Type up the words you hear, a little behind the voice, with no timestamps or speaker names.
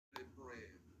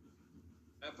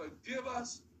And forgive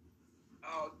us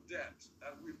our debts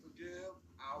as we forgive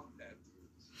our debtors.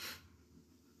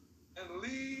 And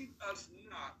lead us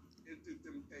not into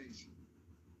temptation,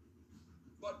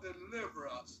 but deliver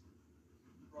us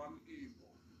from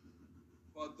evil.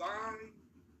 For thine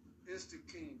is the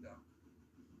kingdom,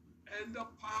 and the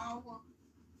power,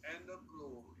 and the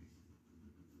glory,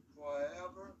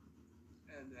 forever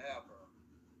and ever.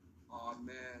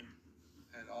 Amen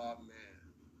and amen.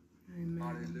 Amen.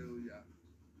 Hallelujah.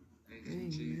 Thank you,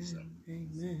 Amen. Jesus.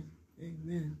 Amen.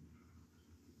 Amen.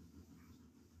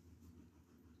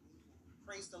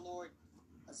 Praise the Lord.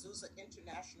 Azusa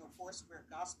International Foursquare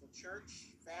Gospel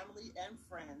Church, family and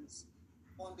friends.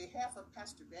 On behalf of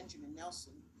Pastor Benjamin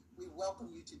Nelson, we welcome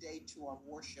you today to our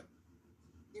worship.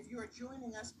 If you are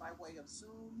joining us by way of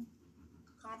Zoom,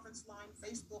 conference line,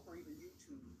 Facebook, or even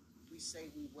YouTube, we say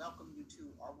we welcome you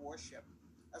to our worship.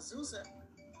 Azusa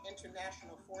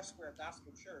International Foursquare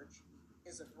Gospel Church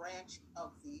is a branch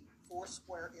of the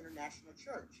Foursquare International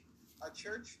Church. Our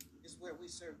church is where we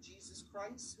serve Jesus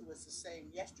Christ, who is the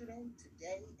same yesterday,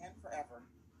 today, and forever.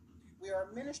 We are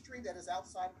a ministry that is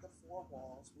outside of the four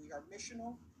walls. We are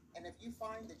missional, and if you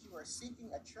find that you are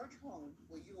seeking a church home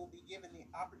where you will be given the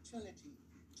opportunity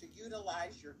to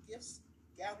utilize your gifts,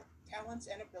 talents,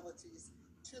 and abilities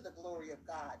to the glory of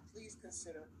God, please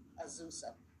consider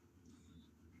Azusa.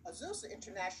 Azusa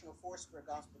International Foursquare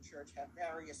Gospel Church have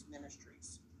various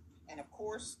ministries. And of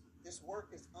course, this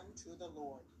work is unto the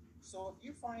Lord. So if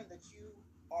you find that you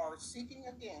are seeking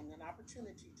again an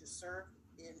opportunity to serve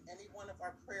in any one of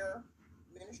our prayer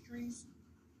ministries,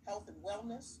 health and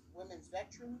wellness, women's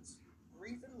veterans,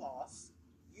 grief and loss,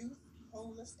 youth,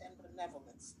 homeless, and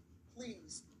benevolence,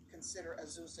 please consider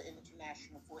Azusa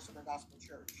International Foursquare Gospel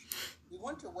Church. We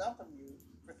want to welcome you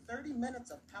for 30 minutes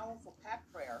of powerful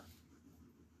packed prayer,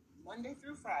 Monday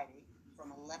through Friday,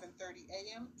 from 11:30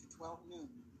 a.m. to 12 noon.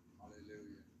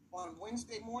 Hallelujah. On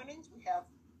Wednesday mornings, we have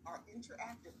our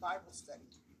interactive Bible study,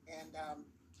 and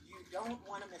you don't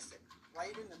want to miss it.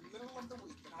 Right in the middle of the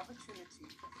week, an opportunity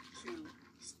to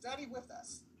study with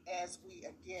us as we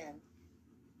again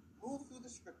move through the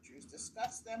scriptures,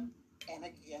 discuss them, and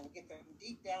again get them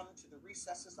deep down into the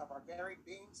recesses of our very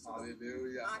being, so that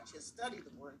we can not just study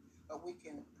the word, but we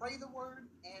can pray the word,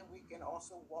 and we can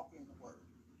also walk in the word.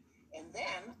 And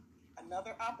then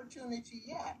another opportunity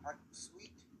yet, our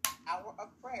sweet hour of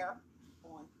prayer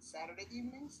on Saturday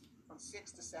evenings from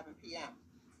 6 to 7 p.m.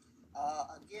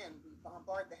 Again, we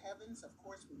bombard the heavens. Of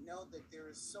course, we know that there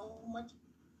is so much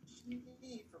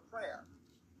need for prayer,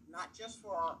 not just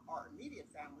for our immediate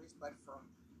families, but for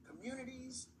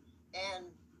communities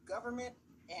and government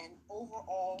and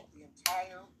overall the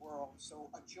entire world. So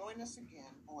join us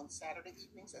again on Saturday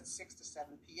evenings at 6 to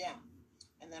 7 p.m.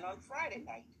 And then on Friday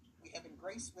night, we have been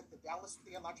graced with the Dallas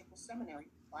Theological Seminary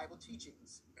Bible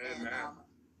teachings. Amen. And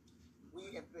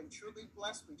we have been truly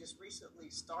blessed. We just recently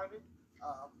started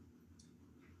a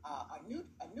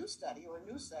new study or a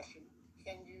new session.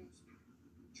 Can you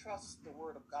trust the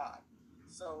Word of God?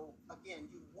 So again,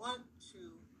 you want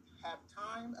to have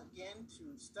time again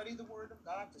to study the Word of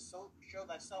God, to show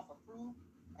thyself approved.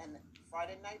 And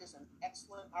Friday night is an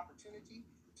excellent opportunity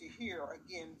to hear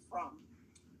again from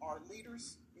our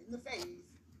leaders in the faith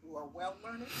who are well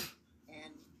learned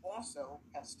and also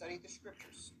have studied the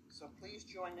scriptures. So please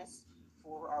join us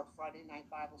for our Friday night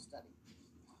Bible study.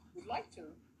 We'd like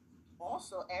to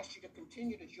also ask you to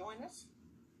continue to join us.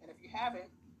 And if you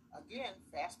haven't, again,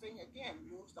 fasting again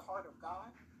moves the heart of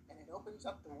God, and it opens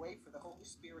up the way for the Holy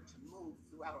Spirit to move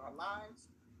throughout our lives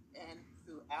and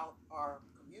throughout our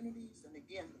communities and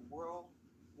again the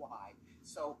worldwide.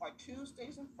 So our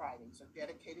Tuesdays and Fridays are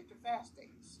dedicated to fast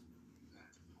days.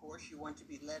 Of course, you want to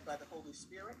be led by the Holy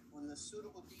Spirit on the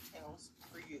suitable details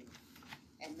for you.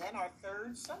 And then our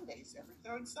third Sundays, every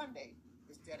third Sunday,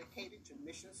 is dedicated to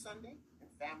Mission Sunday and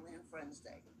Family and Friends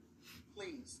Day.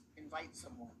 Please invite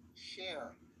someone,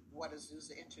 share what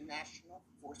Azusa International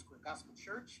Foursquare Gospel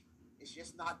Church is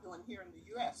just not doing here in the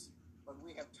U.S., but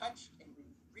we have touched and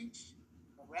reached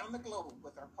around the globe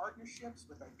with our partnerships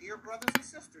with our dear brothers and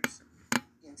sisters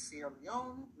in Sierra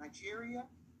Leone, Nigeria,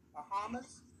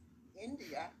 Bahamas,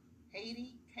 India,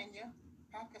 Haiti, Kenya,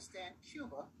 Pakistan,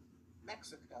 Cuba,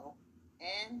 Mexico,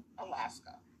 and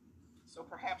Alaska. So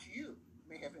perhaps you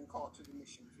may have been called to the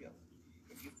mission field.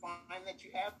 If you find that you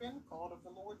have been called of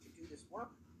the Lord to do this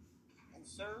work and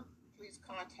serve, please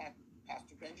contact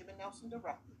Pastor Benjamin Nelson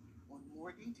directly on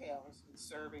more details in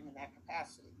serving in that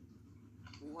capacity.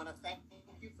 We want to thank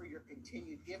you for your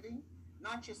continued giving,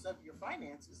 not just of your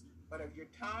finances, but of your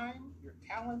time, your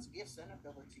talents, gifts, and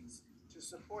abilities to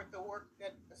support the work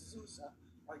that Azusa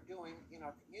are doing in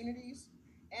our communities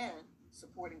and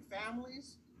support supporting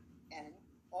families, and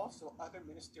also other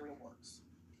ministerial works.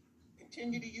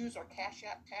 Continue to use our Cash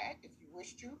App tag if you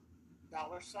wish to,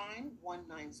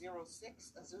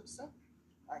 $1906 Azusa.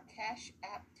 Our Cash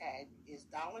App tag is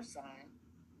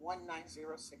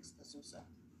 $1906 Azusa.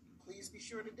 Please be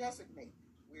sure to designate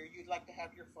where you'd like to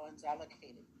have your funds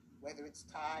allocated, whether it's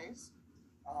tithes,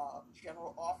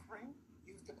 general offering,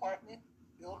 youth department,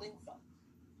 building fund,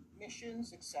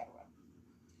 missions, etc.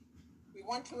 We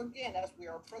want to, again, as we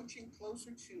are approaching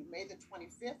closer to May the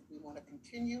 25th, we want to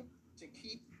continue to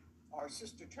keep our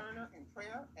Sister Turner in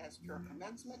prayer as her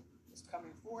commencement is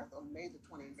coming forth on May the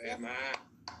 25th. Amen.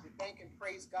 We thank and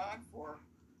praise God for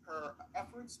her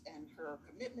efforts and her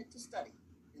commitment to study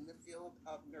in the field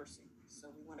of nursing. So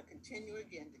we want to continue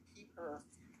again to keep her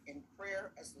in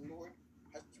prayer as the Lord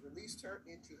has released her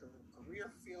into her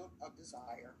career field of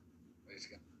desire. Praise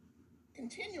God.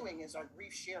 Continuing is our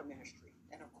Grief Share ministry.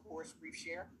 And of course, Grief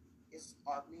Share is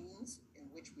our means in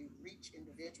which we reach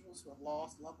individuals who have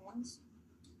lost loved ones.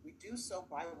 We do so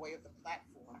by way of the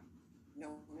platform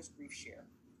known as Grief Share.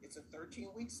 It's a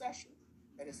 13-week session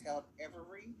that is held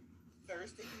every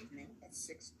Thursday evening at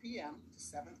 6 p.m. to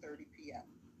 7:30 p.m.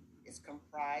 It's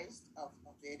comprised of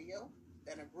a video,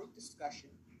 then a group discussion,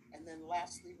 and then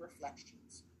lastly,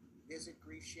 reflections. Visit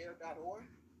griefshare.org,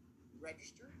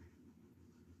 register,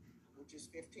 which is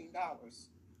 $15,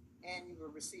 and you will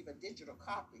receive a digital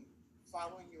copy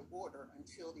following your order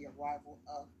until the arrival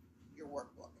of your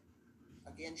workbook.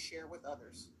 Again, share with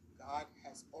others. God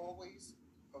has always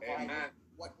provided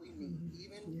what we need,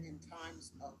 even in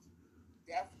times of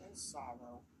death and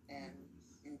sorrow and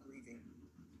in grieving.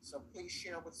 So please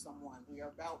share with someone. We are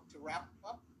about to wrap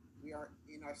up. We are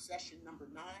in our session number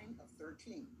 9 of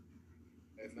 13.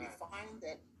 If you find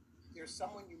that there's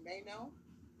someone you may know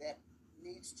that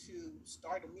needs to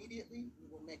start immediately, we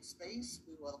will make space.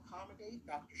 We will accommodate.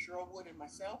 Dr. Sherwood and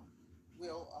myself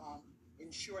will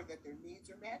ensure that their needs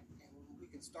are met, and we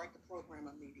can start the program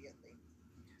immediately.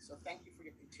 So thank you for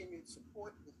your continued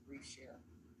support with Grief Share.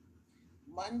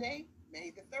 Monday, May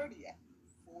the 30th,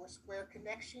 Foursquare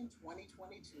Connection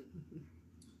 2022.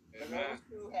 For those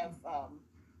who have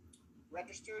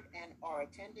registered and are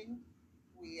attending,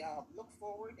 we look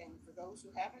forward, and for those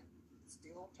who haven't,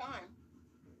 still time.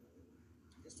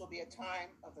 This will be a time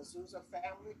of Azusa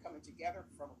family coming together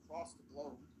from across the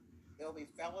globe. There will be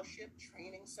fellowship,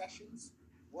 training sessions,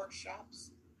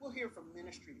 workshops. We'll hear from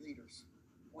ministry leaders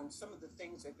on some of the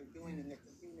things that they're doing in their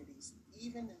communities,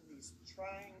 even in these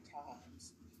trying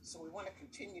times. So we want to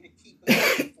continue to keep the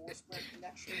Foursquare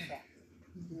Connection family,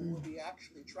 who will be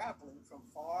actually traveling from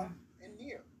far and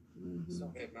near. So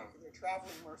for their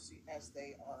traveling mercy as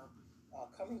they are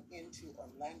coming into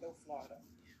Orlando, Florida.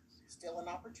 Still an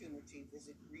opportunity.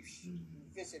 Visit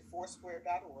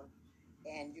foursquare.org,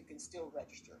 and you can still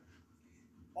register.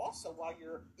 Also, while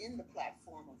you're in the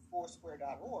platform of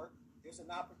foursquare.org, there's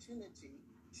an opportunity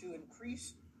to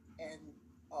increase and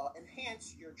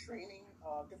enhance your training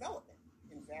development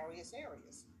in various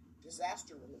areas.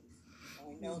 Disaster relief. And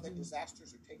we know that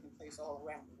disasters are taking place all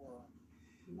around the world.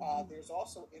 There's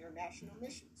also international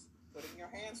missions, putting your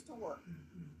hands to work,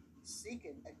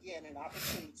 seeking, again, an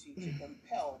opportunity to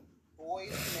compel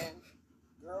boys, men,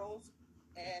 girls,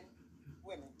 and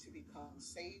women to become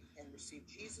saved and receive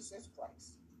Jesus as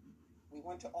Christ. We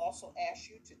want to also ask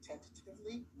you to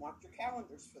tentatively mark your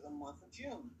calendars for the month of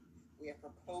June. We have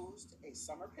proposed a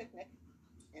summer picnic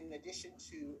in addition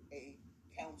to a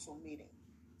council meeting.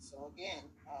 So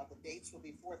again, the dates will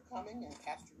be forthcoming, and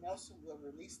Pastor Nelson will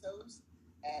release those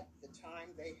at the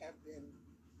time they have been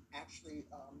actually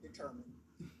determined.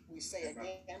 We say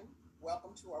again,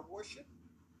 welcome to our worship,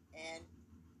 and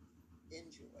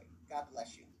enjoy. God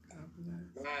bless you. God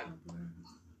bless. God bless.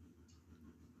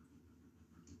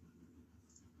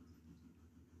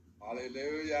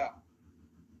 Hallelujah.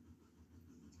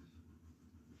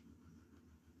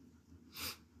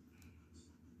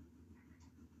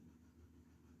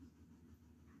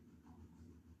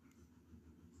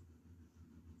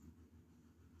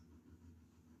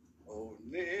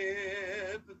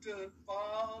 Omnipotent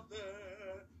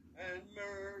Father, and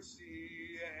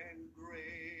mercy and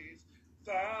grace,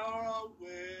 thou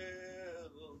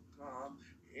wilt come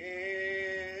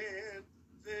in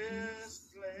this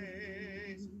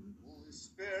place. Holy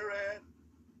Spirit,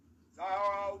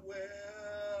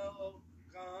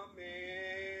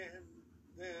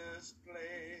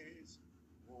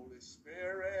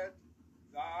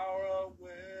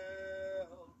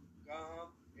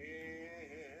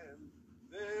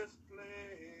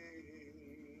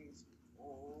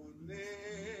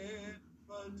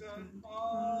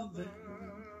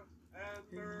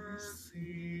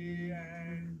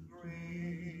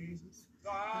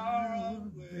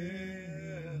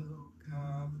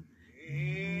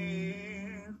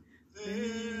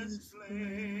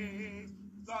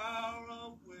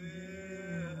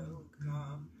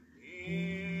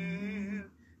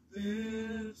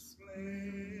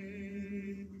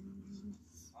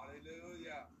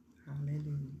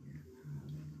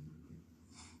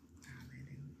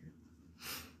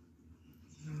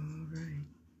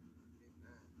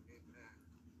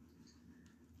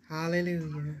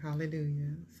 Hallelujah.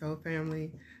 Hallelujah. So,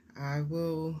 family, I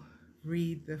will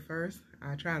read the first.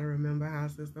 I try to remember how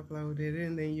Sister Flo did it,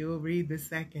 and then you'll read the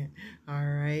second, all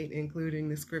right, including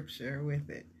the scripture with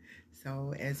it.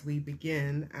 So, as we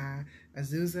begin,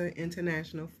 Azusa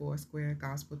International Foursquare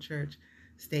Gospel Church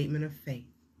Statement of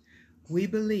Faith. We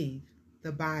believe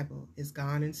the Bible is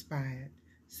God-inspired.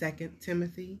 2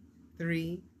 Timothy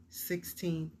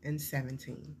 3:16 and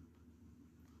 17.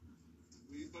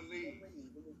 We believe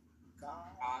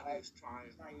God is triune,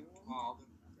 Father,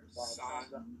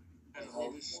 Son, and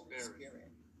Holy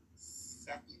Spirit.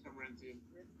 2 Corinthians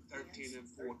 13 and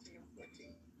 14.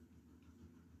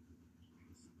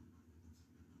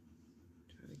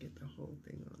 Try to get the whole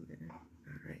thing on there.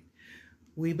 All right.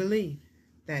 We believe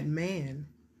that man,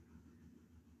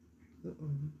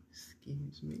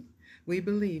 we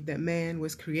believe that man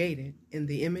was created in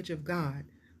the image of God,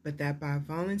 but that by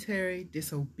voluntary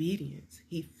disobedience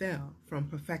he fell from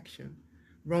perfection.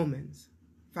 Romans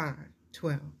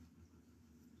 5:12.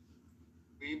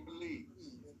 We believe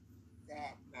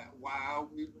that while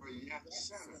we were yet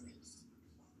sinners,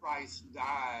 Christ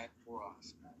died for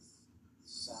us,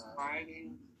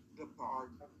 signing the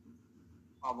pardon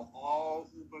of all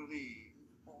who believe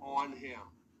on him.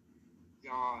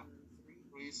 John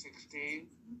 3:16,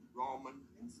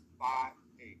 Romans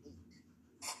 5:8.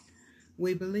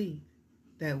 We believe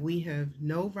that we have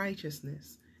no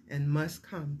righteousness and must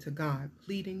come to God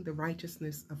pleading the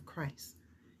righteousness of Christ.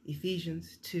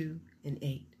 Ephesians 2 and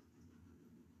 8.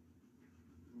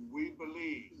 We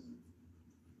believe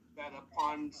that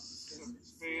upon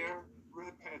sincere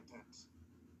repentance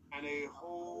and a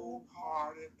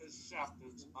wholehearted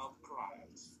acceptance of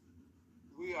Christ,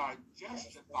 we are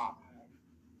justified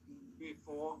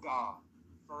before God.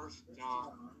 1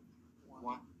 John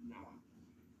 1:9.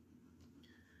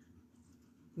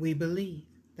 We believe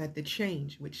that the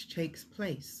change which takes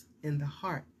place in the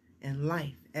heart and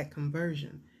life at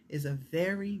conversion is a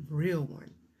very real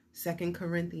one. 2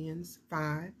 Corinthians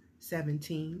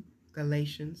 5:17,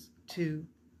 Galatians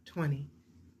 2:20.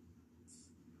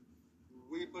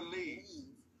 We believe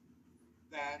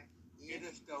that it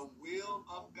is the will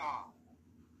of God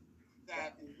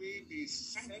that we be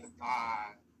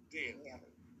sanctified daily,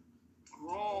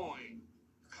 growing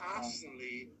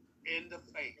constantly in the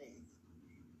faith.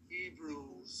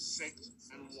 Hebrews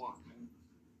 6:1.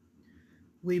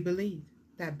 We believe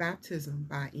that baptism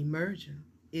by immersion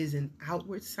is an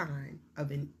outward sign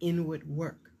of an inward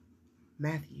work.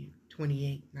 Matthew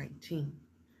 28:19.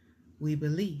 We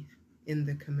believe in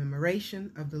the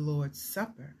commemoration of the Lord's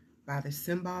Supper by the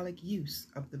symbolic use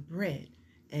of the bread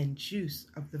and juice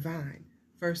of the vine.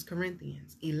 1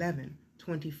 Corinthians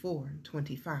 11:24 and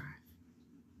 25.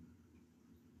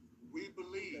 We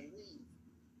believe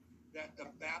that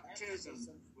the baptism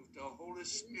with the Holy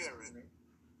Spirit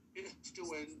is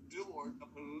to endure the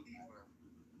believer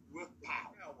with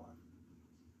power,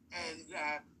 and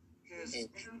that his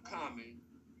incoming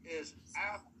is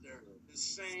after the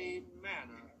same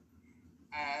manner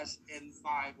as in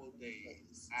Bible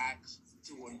days, Acts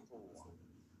 2 and 4.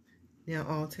 Now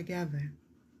all together,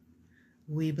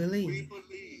 we believe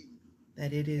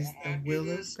that it is the will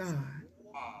of God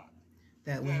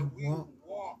that we walk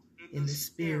in the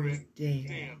Spirit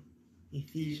daily.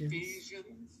 Ephesians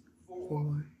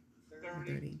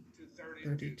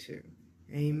 4:30-32.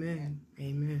 Amen.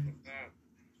 Amen.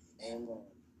 Amen.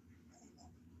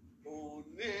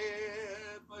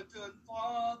 Omnipotent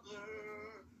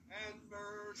Father and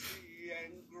mercy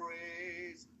and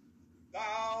grace,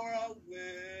 thou art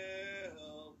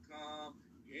welcome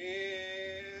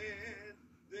in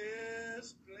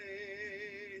this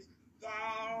place.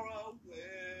 Thou art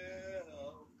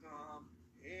welcome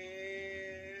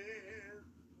in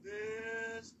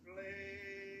this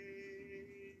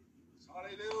place.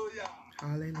 Hallelujah.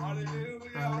 Hallelujah. Hallelujah.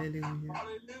 Hallelujah.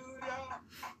 Hallelujah.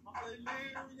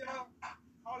 Hallelujah.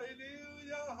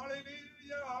 Hallelujah.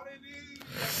 Hallelujah. Hallelujah.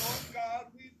 Lord God,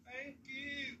 we thank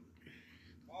you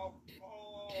for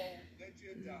all that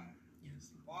you've done.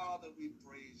 Yes. Father, we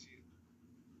praise you.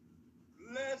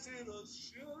 Blessed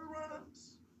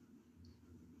assurance,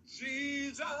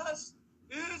 Jesus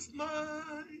is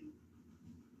mine.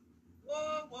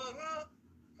 Oh, what a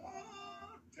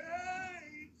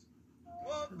foretaste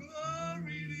of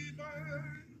glory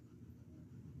divine.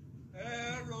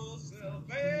 Arrow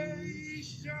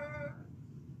salvation,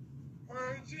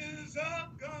 purchase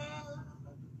of God,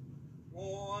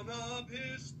 born of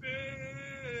his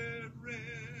Spirit,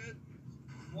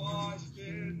 washed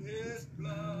in his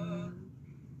blood.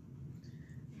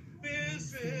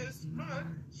 This is my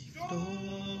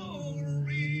story.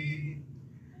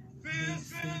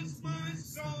 This is my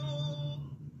song.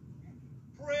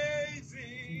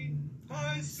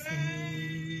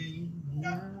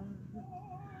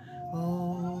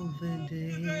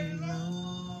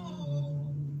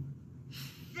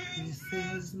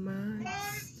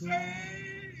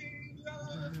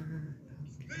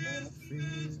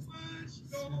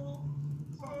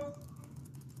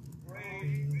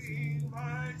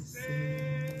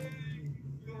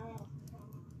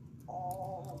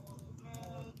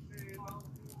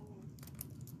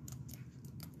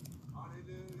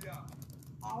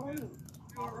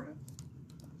 Hallelujah.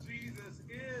 Jesus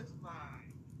is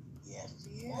mine. Yes,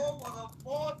 he is. Oh, what a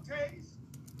foretaste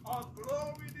of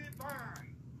glory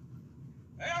divine.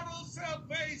 Ever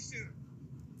salvation,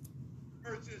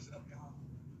 purchase of God.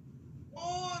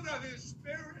 Born of his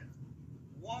spirit,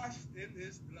 washed in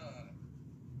his blood.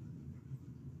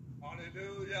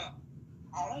 Hallelujah.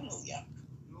 Hallelujah.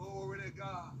 Glory to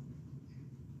God.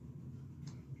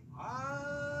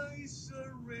 I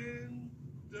surrender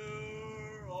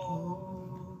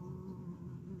all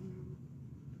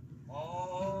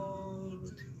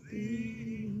to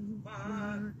thee,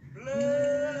 my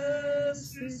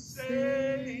blessed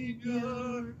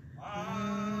Savior.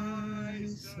 I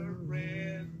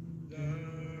surrender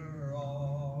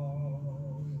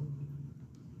all.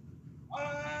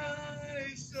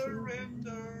 I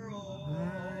surrender all.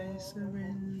 I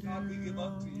surrender. God, we give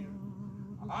up to you.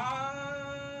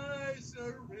 I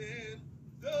surrender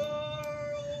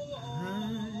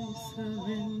I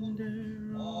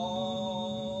surrender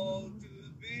all to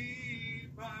thee,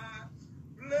 my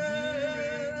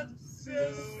blessed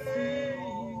Savior.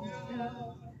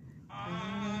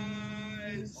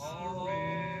 I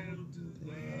surrender to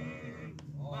thee,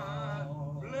 my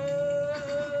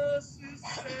blessed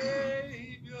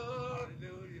Savior.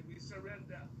 Hallelujah. We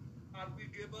surrender and we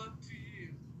give up to you.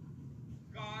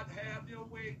 God, have your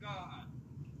way, God.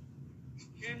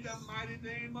 In the mighty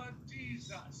name of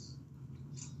Jesus.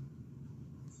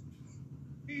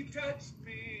 He touched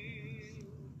me.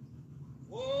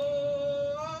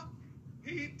 Oh,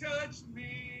 he touched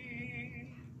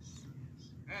me.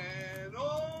 And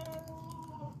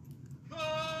oh,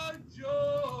 the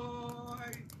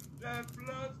joy that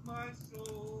floods my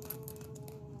soul.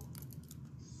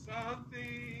 Something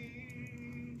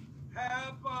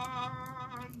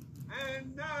happened,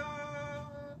 and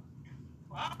now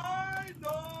I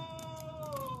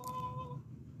know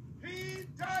he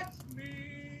touched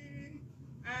me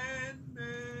and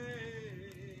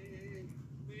made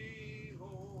me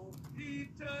whole. He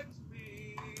touched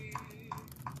me.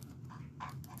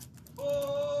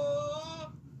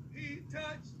 Oh, he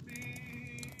touched me.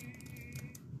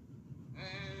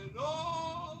 And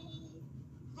oh,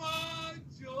 the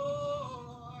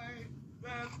joy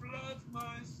that floods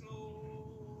my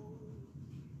soul.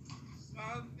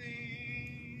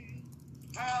 Something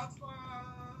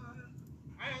happened,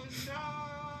 and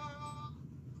now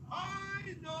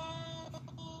I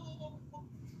know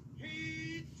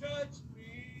he touched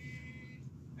me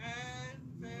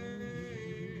and made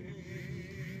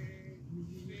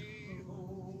me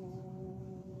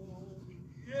whole.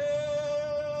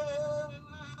 Yes,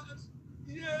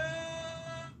 yes,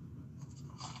 yes.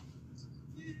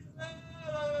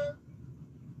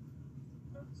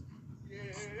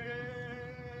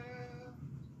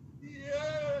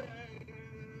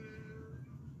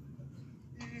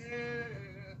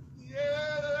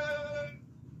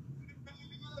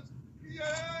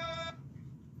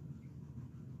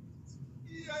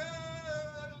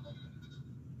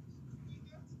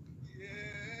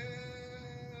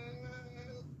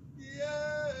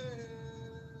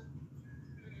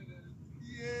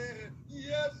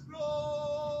 Yes,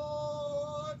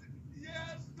 Lord.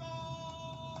 Yes,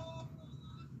 Lord.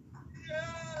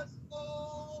 Yes,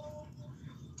 Lord.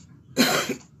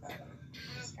 Yes,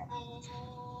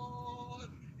 Lord.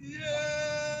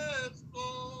 Yes, Lord.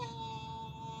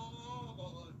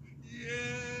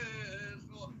 Yes,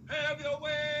 Lord. Have your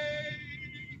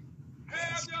way.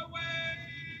 Have your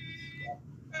way.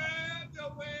 Have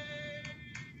your way.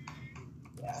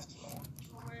 Yes, Lord.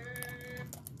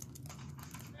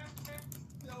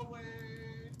 Have your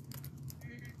way.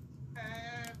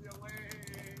 Have your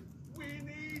way. We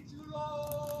need you,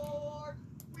 Lord.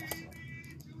 We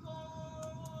need you,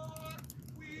 Lord.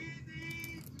 We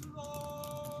need you,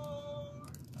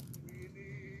 Lord. We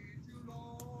need you,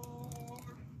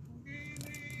 Lord. We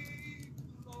need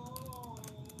you, Lord.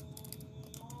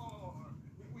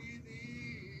 We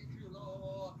need you,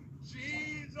 Lord.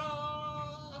 Jesus.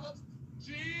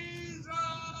 Jesus.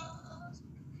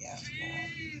 Yes,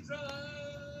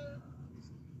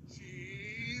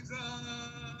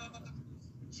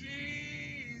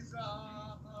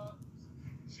 Lord.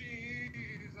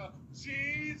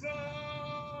 Jesus.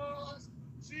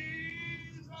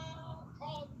 Jesus.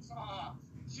 Call him, sir.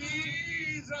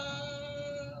 Jesus.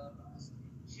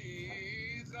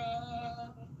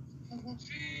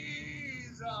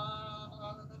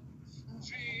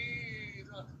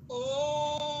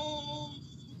 Oh,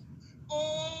 oh,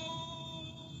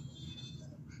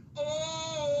 oh,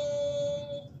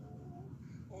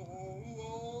 oh,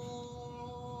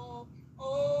 oh, oh,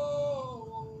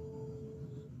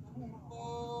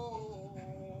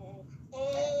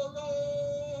 oh,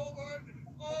 Lord.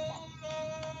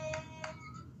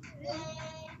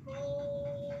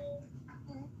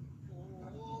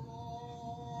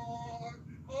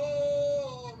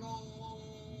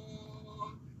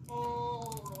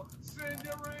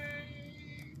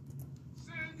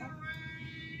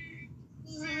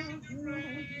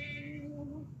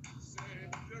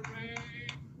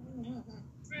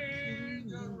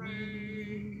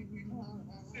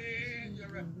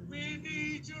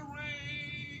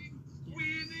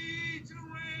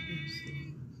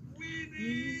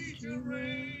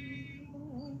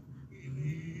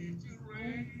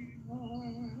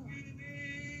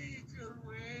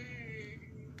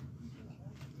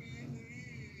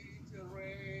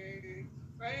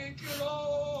 Thank you,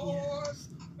 Lord. Yes.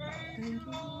 Thank you,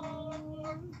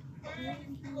 Lord.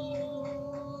 Thank you,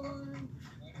 Lord.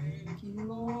 Thank you,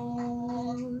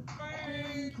 Lord.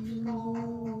 Thank you,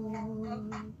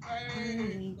 Lord.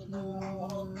 Thank you,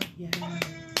 Lord. Yes.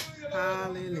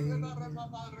 Hallelujah.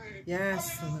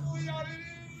 Yes, Lord.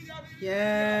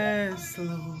 Yes,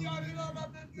 Lord.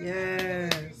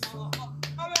 Yes, Lord.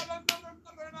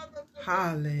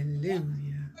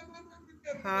 Hallelujah.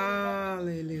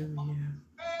 Hallelujah.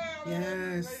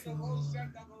 Yes, Lord.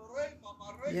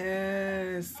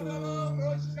 Yes,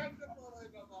 Lord.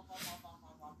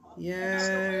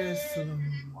 Yes, Lord.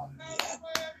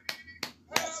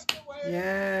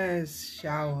 Yes,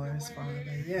 showers,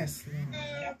 Father. Yes, Lord.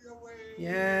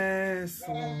 Yes,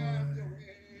 Lord.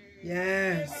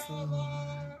 Yes, Lord.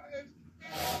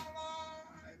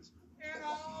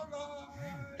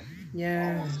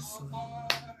 Yes, Lord.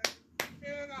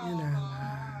 In our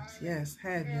lives. Yes,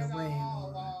 have your way,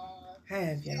 Lord.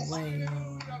 Have your way,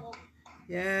 Lord.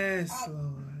 Yes,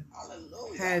 Lord.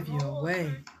 Have your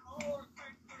way.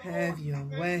 Have your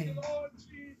way.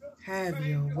 Have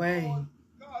your way.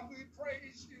 God, we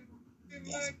praise you. We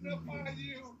magnify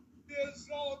you. We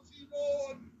exalt you,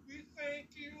 Lord. We thank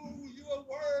you. You are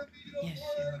worthy. You are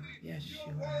worthy. Yes, You you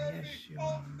are are. worthy. Yes, you Oh,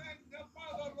 are. magnify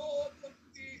the Lord with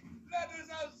me. Let us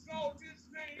exalt his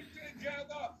name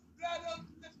together. Let us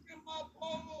lift him up. Oh,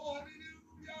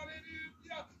 hallelujah,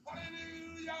 hallelujah,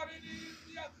 hallelujah,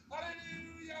 hallelujah,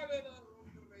 hallelujah, hallelujah.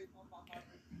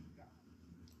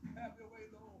 Have your way,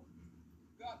 Lord.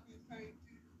 God, we thank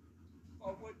you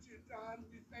for what you've done.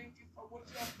 We thank you for what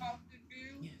you're about to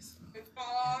do. Yes, Lord. And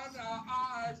God, our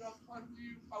eyes are upon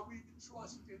you, for we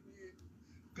trust in you.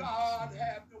 God,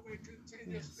 have the way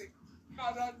continuously.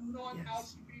 God, anoint our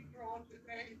speaker on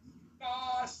today.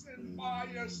 God, send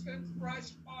fire, send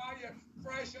fresh fire,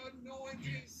 fresh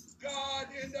anointing. God,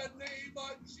 in the name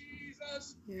of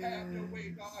Jesus, have your way,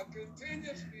 God.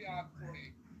 Continuously, I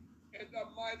pray. In the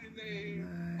mighty name,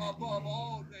 above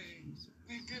all names,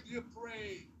 we give you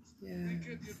praise. We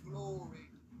give you glory.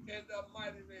 In the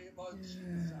mighty name of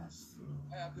Jesus,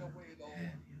 have your way,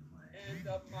 Lord. In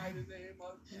the mighty name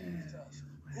of Jesus.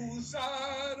 Whose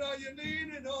side are you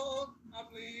leaning on? I'm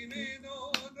leaning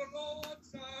on the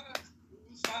Lord's side.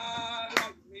 Whose side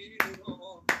are you leaning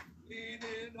on?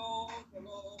 Leaning on the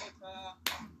Lord's side.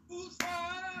 Whose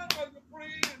side are you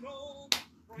praying on?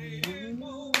 Praying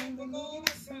on the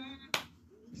Lord's side.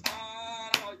 Whose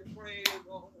side are you praying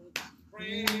on?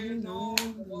 Praying on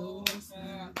the Lord's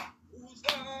side. Whose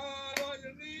side are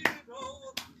you leaning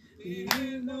on?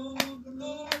 Leaning on the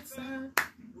Lord's side.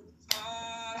 Whose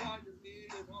side are you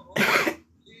leaning on?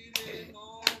 Leaning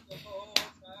on the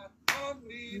Lord's side. I'm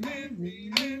leaning,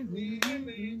 leaning, leaning,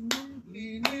 leaning,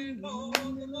 leaning on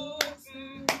the Lord's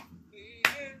side.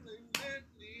 Leaning, leaning,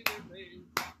 leaning, leaning,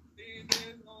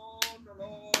 leaning on the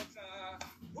Lord's side.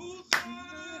 Whose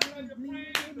side are you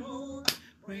praying on?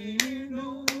 Praying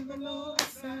on the Lord's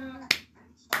side.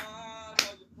 Whose side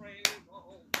are you praying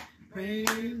on?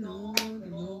 Praying on the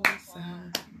Lord's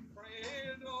side.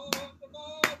 Praying on the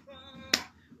Lord's side.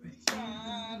 Whose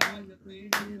side are you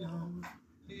leaning on?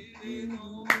 Leaning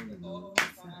on the Lord's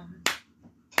side.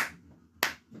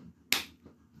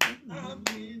 I'm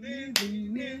leaning,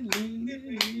 leaning, leaning,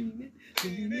 leaning,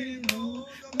 leaning on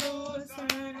the Lord's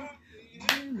side.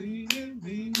 Leaning,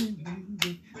 leaning,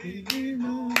 leaning, leaning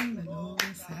on the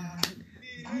Lord's side.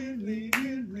 Leaning,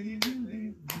 leaning,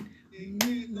 leaning,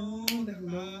 leaning on the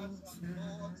Lord's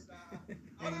side.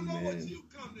 I don't know what you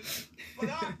come to do, but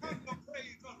I come to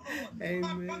praise the Lord. I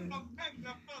come to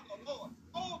magnify the Lord.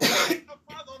 Oh,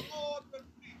 magnify the Lord with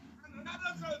me. And let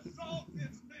us exalt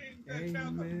his name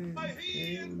together. But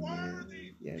he is worthy.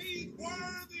 He's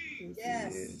worthy.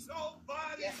 Yes.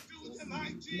 Nobody do you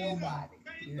like Jesus. Nobody.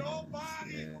 Ain't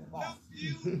nobody help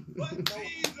you but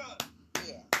Jesus.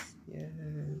 Yes. Yes.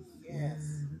 Yes.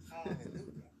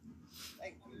 Hallelujah.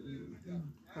 Thank you.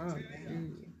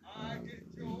 Hallelujah. I get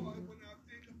joy when I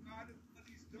think about it, what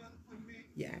he's done for me.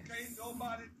 Yes. Can't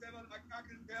nobody tell it like I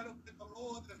can tell it that the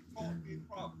Lord has brought me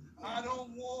from. I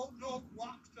don't want no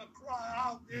rocks to cry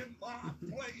out in my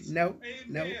place. Nope.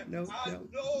 Amen. Nope. I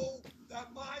know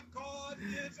that my God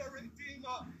is a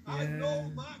redeemer. I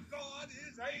know my God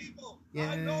is able.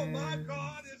 I know my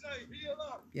God is a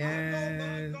healer. I know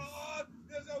my God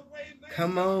is a way maker.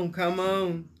 Come on. Come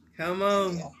on. Come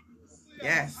on.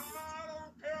 Yes. I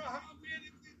don't care how many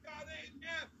we got,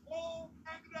 amen. Oh,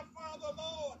 magnify the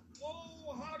Lord.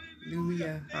 Oh,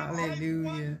 hallelujah.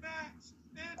 Hallelujah.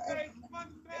 It takes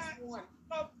one match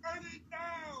to burn it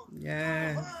down.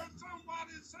 Yes. I heard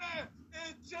somebody say,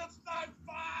 it's just like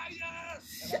fire.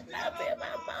 Shut up in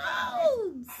my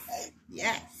bones.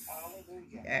 Yes.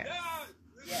 Hallelujah. Yes.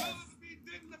 It's good to be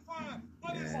dignified,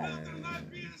 but it's nothing like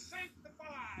being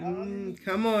sanctified.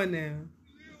 Come on now.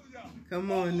 Hallelujah.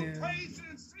 Come on now. Taste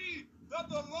and see that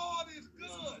the Lord is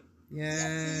good.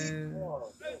 Yes.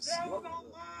 The devil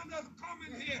don't mind us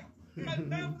coming here. The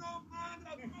devil don't mind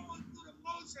us going through the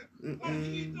motion. But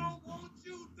he don't want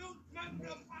you to do nothing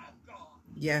about God.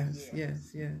 Yes. Come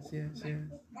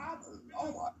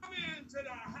into the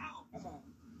house.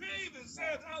 David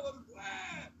says, I was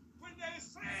glad when they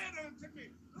said unto me,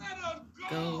 let us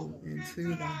go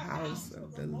into the house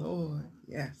of the Lord.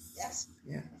 Yes. Oh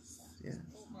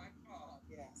my God.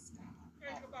 Yes, God.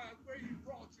 Think about where he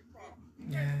brought you from.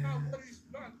 Think Yeah. about what he's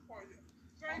done for you.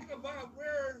 Think about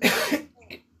where he's going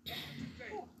today.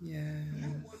 Yes. You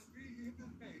would be here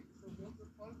today. It's a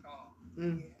wonderful God.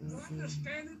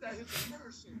 Understanding that his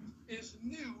mercy is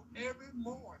new every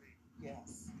morning.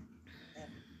 Yes.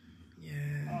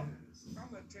 Yes. I'm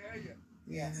going to tell you.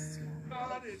 Yes.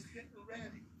 God is getting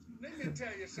ready. Let me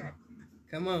tell you something.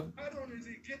 Come on. Not only is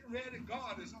he getting ready,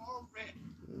 God is already.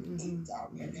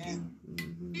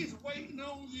 Mm-hmm. He's waiting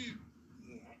on you.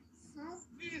 Yes.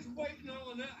 He's waiting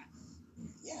on us.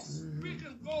 Yes. Mm-hmm. We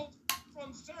can go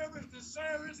from service to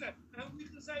service and we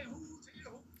can say who's here,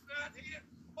 who's not here.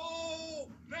 Oh,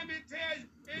 let me tell you,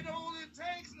 it only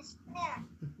takes a spark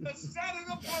to set it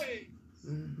ablaze.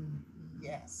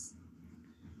 Yes.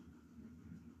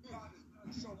 God has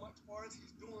done so much for us.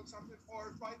 He's doing something for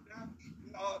us right now.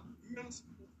 Minister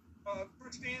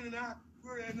Christine and I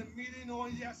were in a meeting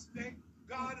on yesterday.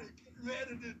 God is getting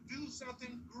ready to do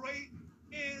something great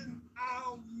in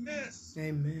our midst.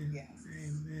 Amen. Yes.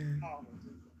 Amen.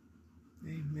 Hallelujah.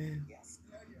 Amen. Yes.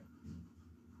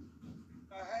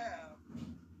 The have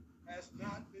has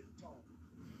not been told.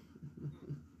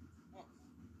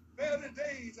 Better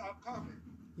days are coming.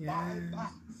 Yes. Bye.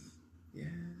 Yes.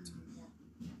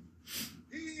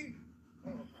 Oh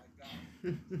my God.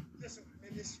 This is a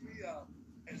ministry of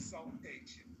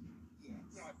exaltation. Yes.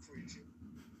 Not preaching.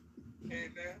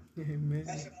 Amen. Amen.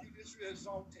 That's a ministry of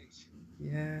exaltation.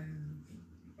 Yes.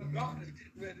 But God is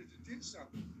getting ready to do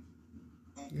something.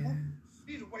 Yes.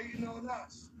 He's waiting on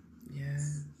us.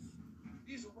 Yes.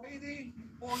 He's waiting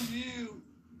on you.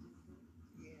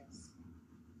 Yes.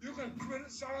 You can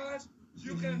criticize.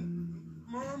 You can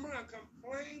murmur and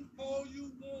complain all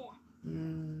you want.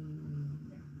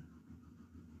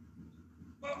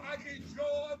 But I get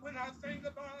joy when I think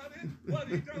about it, what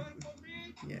he done for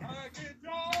me. Yes. I get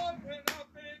joy when I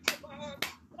think about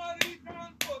what he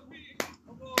done for me.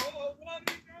 Oh, what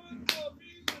he done for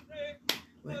me today.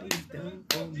 What he's done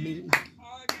for me.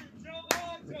 I get joy.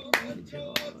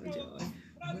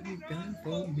 What he's done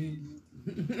for me.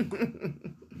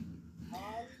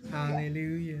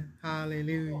 Hallelujah.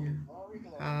 Hallelujah.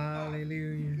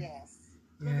 Hallelujah. Yes.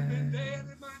 Could have been dead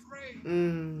in my grave,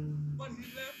 but he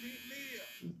let me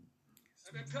live.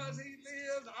 And because he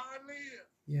lives, I live.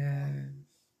 Yes.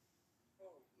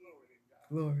 Oh, glory to God.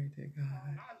 Glory to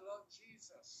God. I love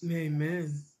Jesus. Amen.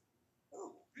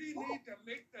 We need to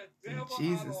make the devil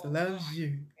Jesus out of loves lie.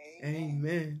 you.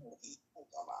 Amen.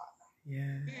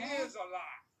 Yes. He is a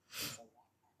lie.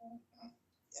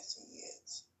 Yes, he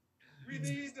is. We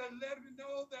need to let him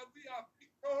know that we are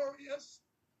victorious.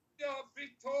 We are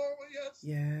victorious.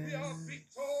 Yes. We are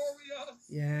victorious.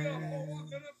 Yes. We are more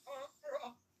than a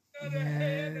conqueror. We are the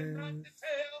head and not the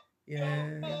tail. We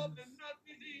are above and not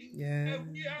beneath. Yes.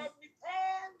 And we are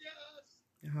victorious.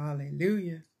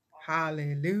 Hallelujah.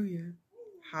 Hallelujah.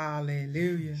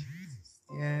 Hallelujah.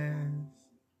 Yes.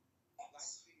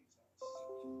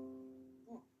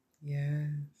 Yes. Yes.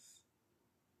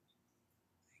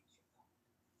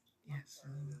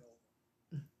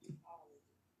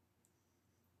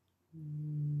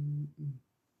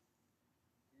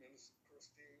 Minister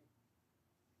Christine,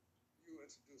 you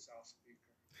introduce our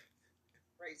speaker.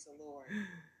 Praise the Lord.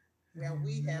 Well,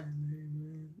 we have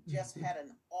just had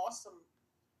an awesome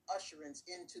usherance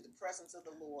into the presence of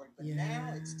the Lord, but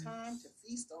now it's time to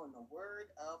feast on the Word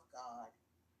of God.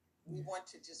 We want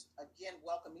to just again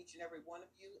welcome each and every one of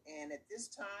you, and at this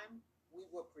time we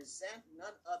will present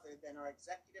none other than our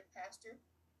executive pastor,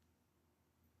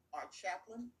 our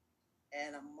chaplain,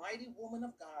 and a mighty woman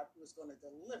of God who is going to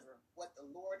deliver what the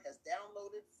Lord has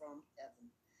downloaded from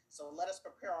heaven. So let us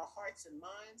prepare our hearts and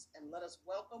minds, and let us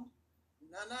welcome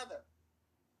none other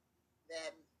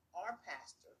than our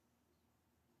pastor,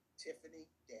 Tiffany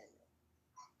Daniel.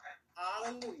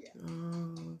 Hallelujah.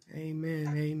 Oh, amen,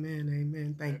 amen,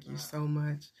 amen. Thank you so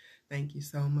much. Thank you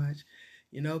so much.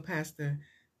 You know, Pastor,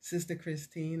 Sister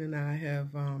Christine and I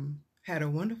have had a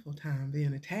wonderful time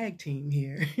being a tag team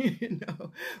here.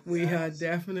 We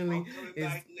definitely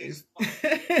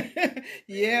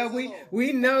yeah,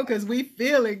 we know because we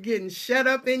feel it getting shut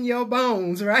up in your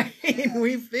bones, right?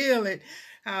 We feel it.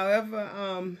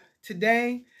 However,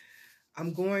 today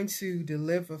I'm going to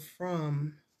deliver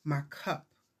from my cup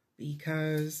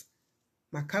because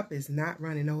my cup is not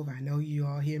running over. I know you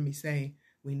all hear me say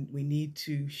we need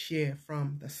to share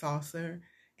from the saucer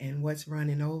and what's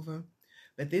running over.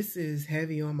 But this is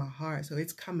heavy on my heart, so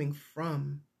it's coming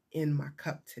from in my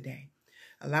cup today.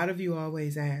 A lot of you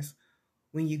always ask,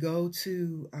 when you go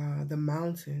to the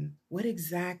mountain, what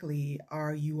exactly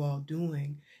are you all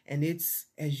doing? And it's,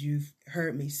 as you've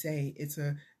heard me say, it's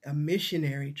a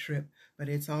missionary trip, but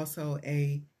it's also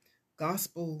a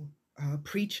gospel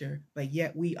preacher, but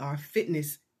yet we are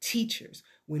fitness teachers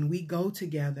when we go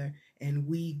together and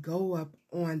we go up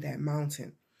on that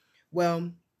mountain.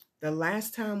 Well, the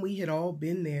last time we had all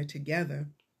been there together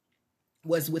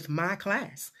was with my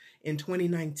class in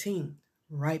 2019,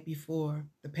 right before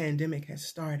the pandemic has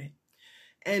started.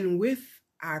 And with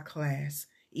our class,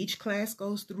 each class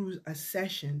goes through a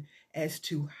session as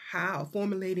to how,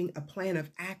 formulating a plan of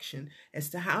action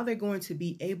as to how they're going to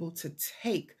be able to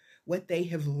take what they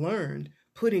have learned,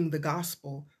 putting the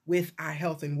gospel with our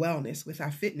health and wellness, with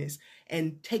our fitness,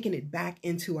 and taking it back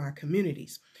into our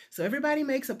communities. So everybody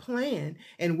makes a plan,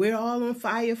 and we're all on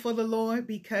fire for the Lord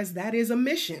because that is a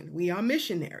mission. We are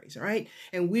missionaries, right?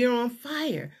 And we're on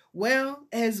fire. Well,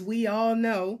 as we all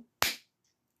know,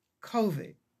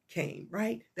 COVID came,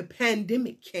 right? The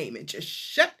pandemic came and just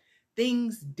shut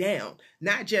things down.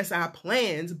 Not just our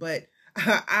plans, but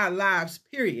our lives,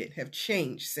 period, have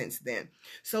changed since then.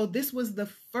 So this was the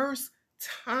first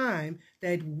time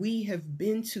that we have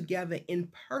been together in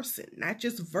person, not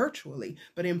just virtually,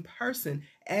 but in person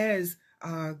as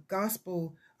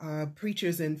gospel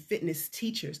preachers and fitness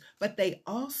teachers. But they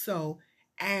also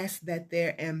asked that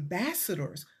their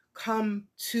ambassadors come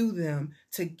to them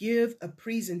to give a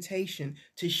presentation,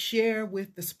 to share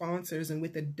with the sponsors and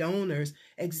with the donors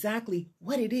exactly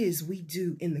what it is we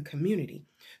do in the community.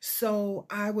 So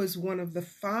I was one of the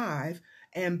 5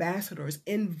 ambassadors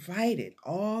invited,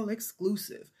 all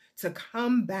exclusive, to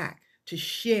come back to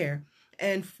share.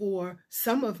 And for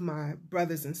some of my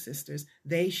brothers and sisters,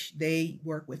 they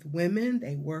work with women,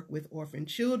 they work with orphan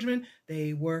children,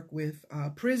 they work with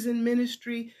prison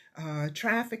ministry,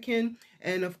 trafficking,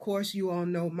 and of course, you all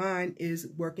know mine is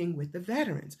working with the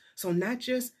veterans. So not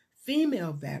just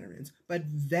female veterans, but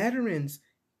veterans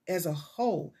as a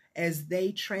whole, as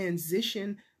they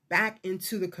transition back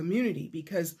into the community.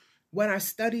 Because what our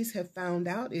studies have found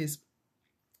out is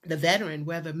the veteran,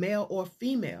 whether male or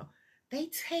female, they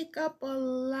take up a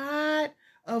lot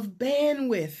of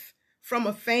bandwidth from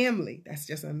a family. That's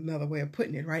just another way of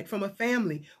putting it, right? From a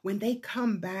family when they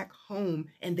come back home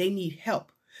and they need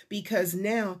help. Because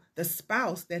now the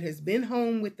spouse that has been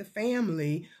home with the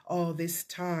family all this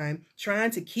time,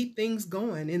 trying to keep things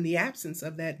going in the absence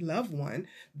of that loved one,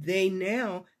 they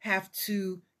now have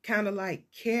to kind of like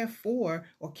care for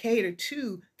or cater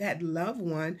to that loved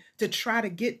one to try to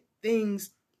get things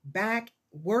back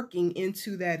working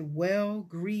into that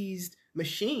well-greased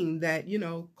machine that,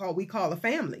 we call a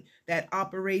family that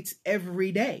operates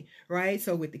every day, right?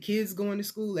 So with the kids going to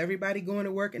school, everybody going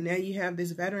to work, and now you have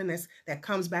this veteran that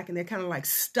comes back and they're kind of like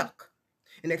stuck.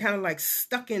 And they're kind of like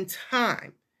stuck in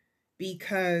time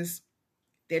because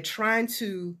they're trying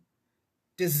to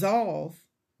dissolve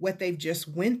what they've just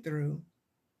went through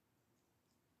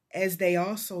as they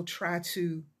also try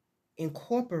to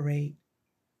incorporate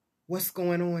what's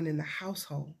going on in the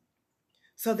household.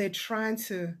 So they're trying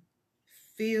to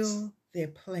feel their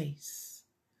place,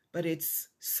 but it's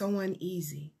so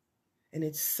uneasy and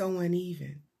it's so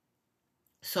uneven.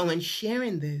 So in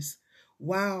sharing this,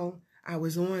 while I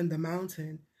was on the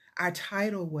mountain, our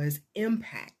title was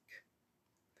Impact.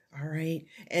 All right.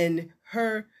 And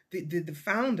the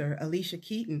founder, Alicia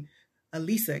Keaton,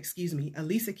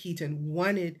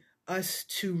 wanted us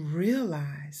to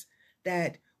realize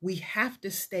that we have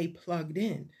to stay plugged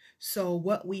in. So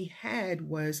what we had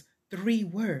was 3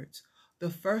 words. The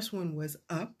first one was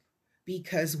up,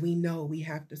 because we know we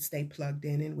have to stay plugged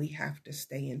in and we have to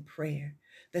stay in prayer.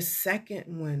 The second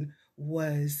one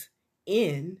was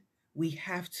in. We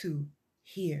have to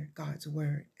hear God's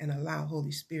word and allow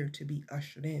Holy Spirit to be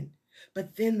ushered in.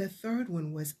 But then the third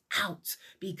one was out,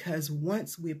 because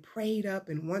once we're prayed up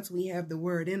and once we have the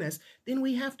word in us, then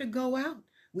we have to go out.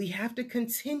 We have to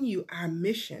continue our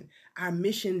mission. Our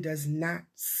mission does not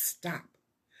stop.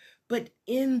 But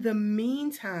in the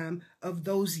meantime of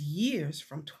those years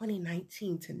from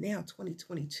 2019 to now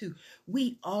 2022,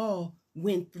 we all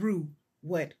went through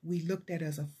what we looked at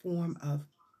as a form of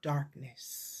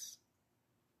darkness.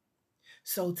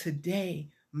 So today,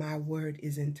 my word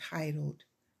is entitled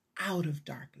Out of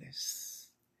Darkness,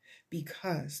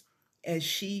 because as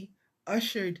she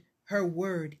ushered her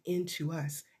word into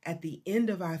us at the end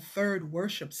of our third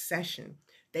worship session,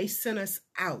 they sent us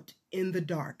out in the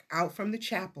dark, out from the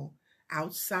chapel,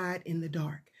 outside in the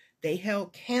dark. They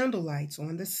held candle lights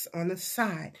on the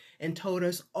side and told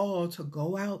us all to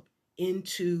go out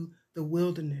into the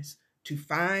wilderness to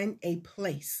find a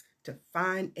place, to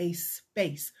find a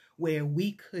space where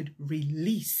we could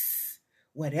release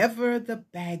whatever the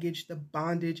baggage, the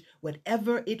bondage,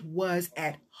 whatever it was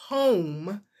at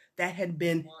home that had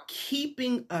been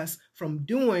keeping us from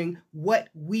doing what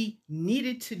we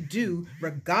needed to do,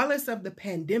 regardless of the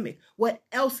pandemic. What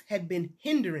else had been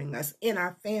hindering us in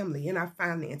our family, in our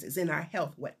finances, in our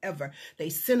health, whatever. They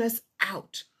sent us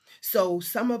out. So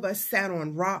some of us sat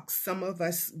on rocks, some of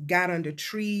us got under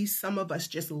trees, some of us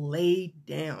just laid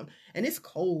down. And it's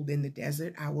cold in the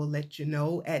desert, I will let you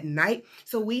know, at night.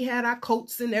 So we had our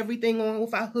coats and everything on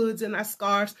with our hoods and our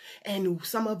scarves, and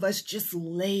some of us just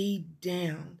laid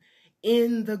down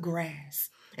in the grass.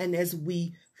 And as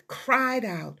we cried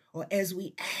out, or as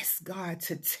we asked God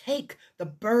to take the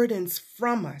burdens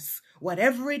from us,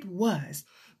 whatever it was,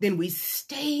 then we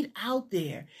stayed out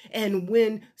there. And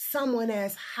when someone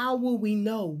asked, how will we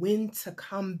know when to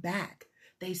come back?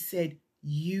 They said,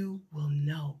 you will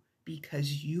know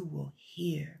because you will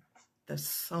hear the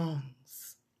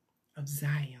songs of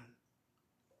Zion.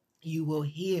 You will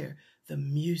hear the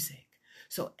music.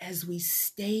 So as we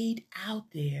stayed out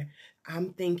there,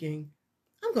 I'm thinking,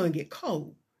 I'm going to get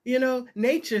cold. You know,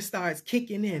 nature starts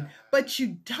kicking in, but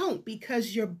you don't,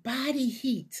 because your body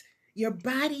heat,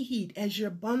 as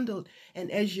you're bundled and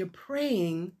as you're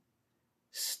praying,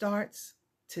 starts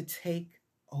to take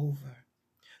over.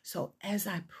 So as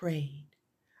I prayed,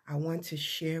 I want to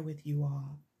share with you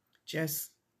all just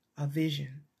a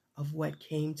vision of what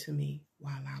came to me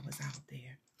while I was out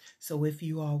there. So if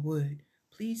you all would,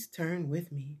 please turn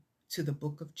with me to the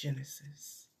book of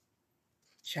Genesis,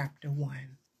 chapter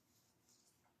 1.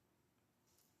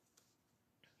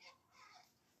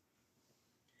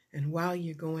 And while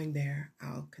you're going there,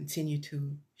 I'll continue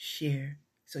to share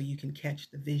so you can catch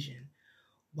the vision.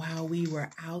 While we were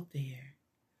out there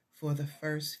for the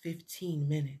first 15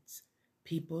 minutes,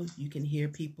 you can hear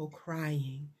people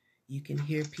crying. You can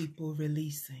hear people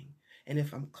releasing. And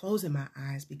if I'm closing my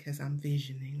eyes because I'm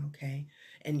visioning, okay?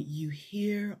 And you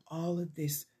hear all of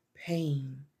this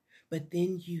pain, but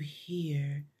then you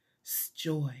hear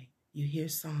joy. You hear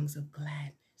songs of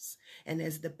gladness. And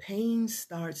as the pain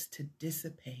starts to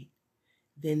dissipate,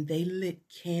 then they lit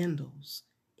candles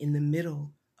in the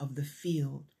middle of the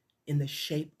field in the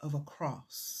shape of a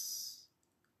cross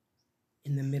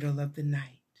in the middle of the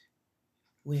night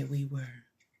where we were.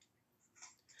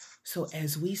 So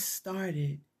as we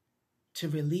started to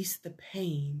release the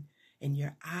pain and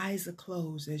your eyes are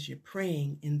closed as you're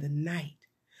praying in the night,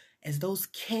 as those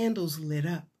candles lit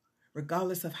up,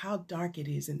 regardless of how dark it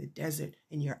is in the desert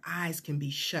and your eyes can be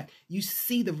shut, you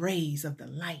see the rays of the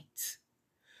light.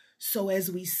 So as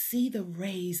we see the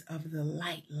rays of the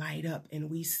light light up and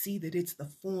we see that it's the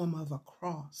form of a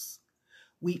cross,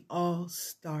 we all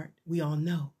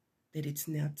know that it's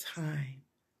now time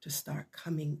to start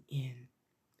coming in.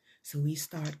 So we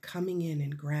start coming in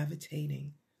and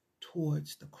gravitating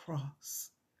towards the cross.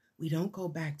 We don't go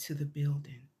back to the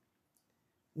building.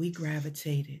 We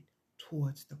gravitated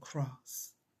towards the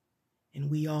cross.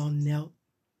 And we all kneel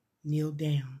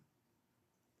down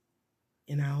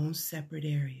in our own separate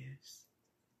areas,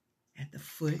 at the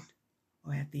foot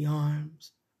or at the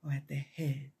arms or at the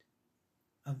head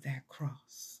of that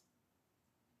cross.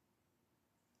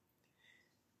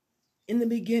 In the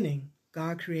beginning,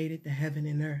 God created the heaven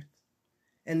and earth,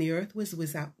 and the earth was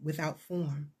without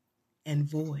form and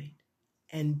void,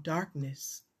 and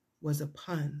darkness was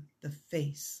upon the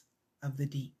face of the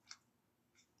deep.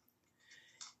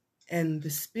 And the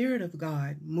Spirit of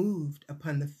God moved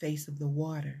upon the face of the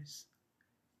waters,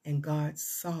 and God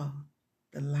saw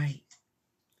the light,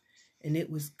 and it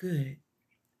was good,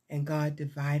 and God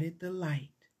divided the light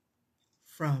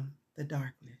from the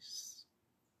darkness.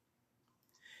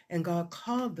 And God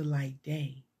called the light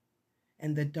day,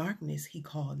 and the darkness he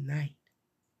called night.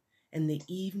 And the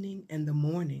evening and the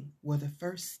morning were the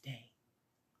first day.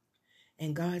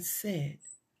 And God said,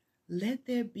 let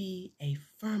there be a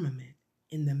firmament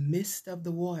in the midst of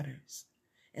the waters,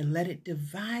 and let it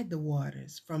divide the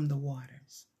waters from the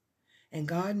waters. And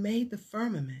God made the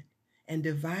firmament and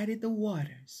divided the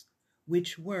waters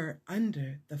which were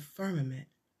under the firmament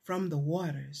from the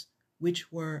waters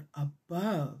which were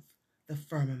above the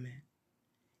firmament.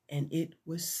 And it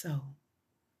was so.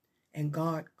 And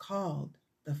God called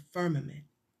the firmament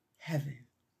heaven.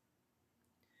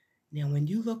 Now, when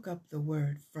you look up the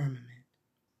word firmament,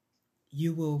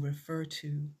 you will refer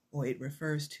to, or it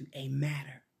refers to, a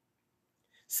matter.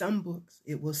 Some books,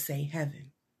 it will say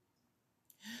heaven.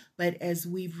 But as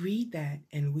we read that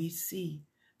and we see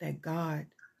that God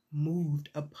moved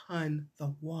upon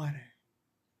the water,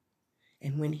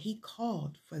 and when he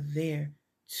called for there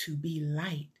to be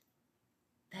light,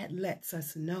 that lets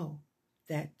us know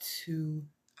that to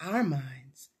our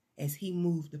minds, as he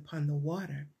moved upon the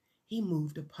water, he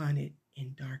moved upon it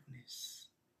in darkness.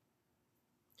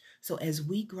 So as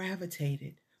we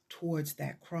gravitated towards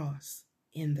that cross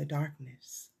in the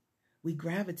darkness, we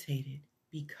gravitated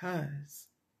because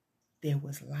there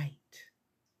was light.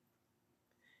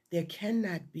 There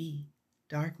cannot be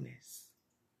darkness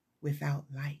without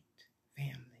light,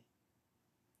 family.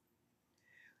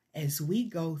 As we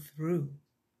go through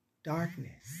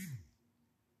darkness,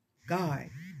 God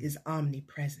is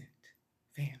omnipresent,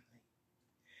 family.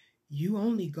 You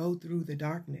only go through the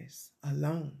darkness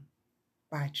alone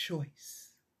by choice,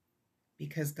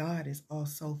 because God is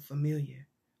also familiar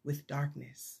with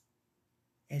darkness,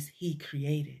 as he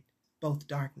created both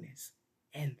darkness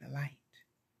and the light.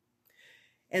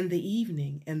 And the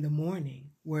evening and the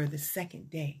morning were the second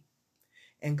day.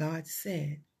 And God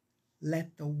said,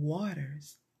 let the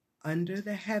waters under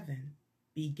the heaven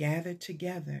be gathered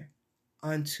together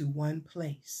unto one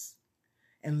place,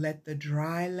 and let the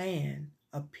dry land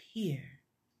appear.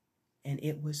 And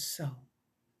it was so.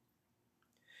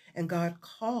 And God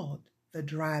called the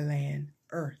dry land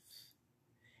earth,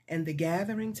 and the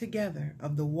gathering together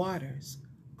of the waters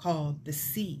called the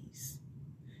seas.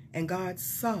 And God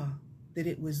saw that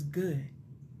it was good.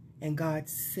 And God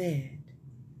said,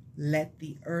 let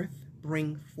the earth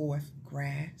bring forth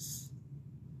grass,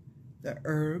 the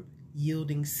herb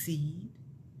yielding seed,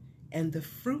 and the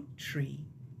fruit tree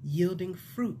yielding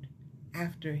fruit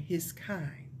after his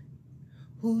kind,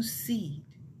 whose seed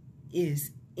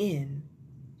is in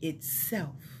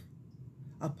itself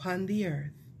upon the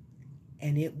earth.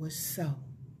 And it was so.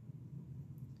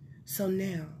 So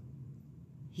now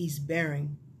he's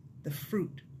bearing the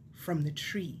fruit from the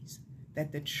trees,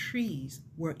 that the trees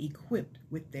were equipped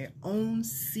with their own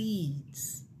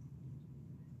seeds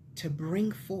to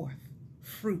bring forth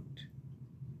fruit,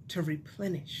 to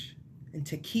replenish, and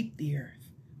to keep the earth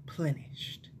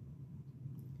plenished.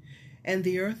 And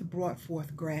the earth brought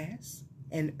forth grass,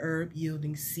 and herb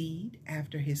yielding seed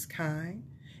after his kind,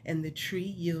 and the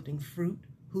tree yielding fruit,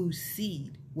 whose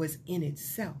seed was in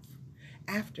itself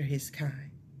after his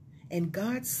kind. And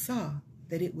God saw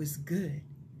that it was good.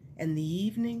 And the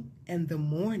evening and the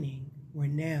morning were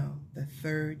now the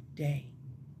third day.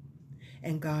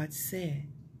 And God said,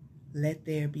 let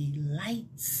there be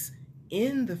lights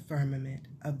in the firmament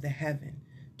of the heaven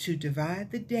to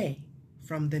divide the day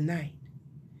from the night,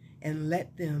 and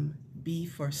let them be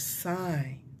for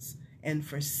signs and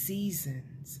for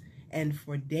seasons and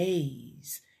for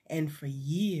days and for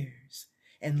years,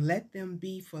 and let them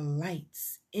be for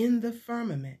lights in the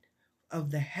firmament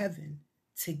of the heaven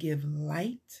to give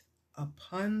light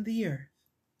upon the earth.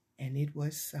 And it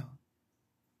was so.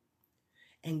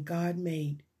 And God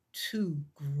made two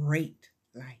great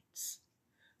lights,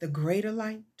 the greater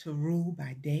light to rule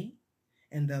by day,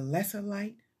 and the lesser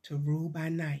light to rule by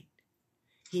night.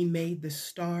 He made the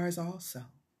stars also,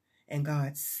 and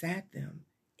God sat them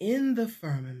in the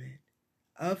firmament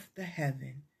of the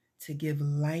heaven to give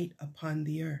light upon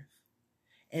the earth,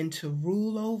 and to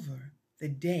rule over the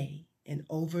day and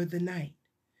over the night,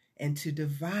 and to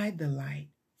divide the light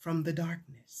from the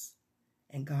darkness.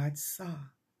 And God saw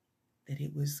that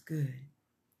it was good.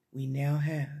 We now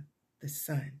have the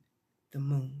sun, the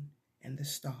moon, and the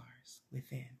stars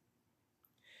within.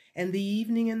 And the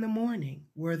evening and the morning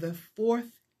were the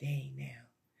fourth day now.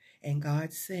 And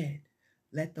God said,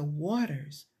 let the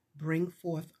waters bring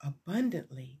forth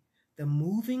abundantly the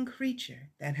moving creature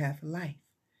that hath life,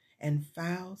 and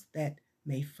fowls that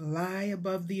may fly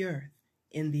above the earth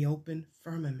in the open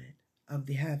firmament of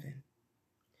the heaven.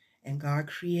 And God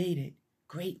created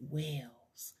great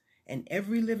whales, and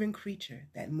every living creature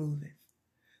that moveth,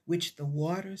 which the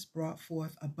waters brought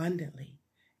forth abundantly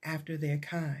after their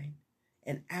kind,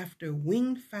 and after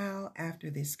winged fowl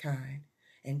after this kind.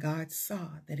 And God saw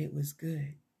that it was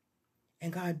good.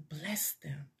 And God blessed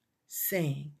them,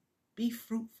 saying, be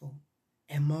fruitful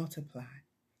and multiply,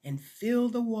 and fill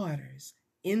the waters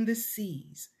in the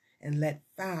seas, and let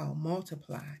fowl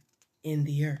multiply in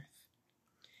the earth.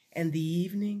 And the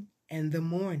evening and the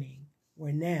morning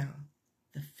were now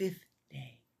the fifth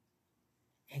day.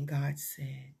 And God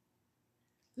said,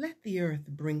 Let the earth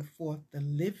bring forth the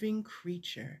living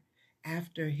creature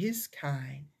after his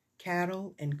kind,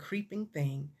 cattle and creeping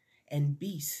thing, and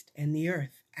beast, and the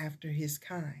earth after his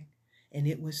kind. And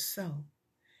it was so.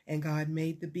 And God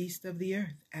made the beast of the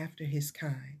earth after his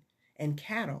kind, and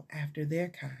cattle after their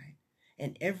kind,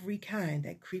 and every kind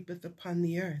that creepeth upon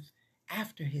the earth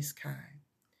after his kind.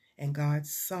 And God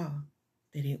saw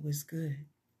that it was good.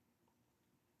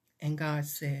 And God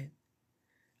said,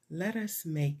 let us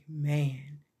make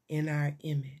man in our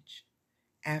image,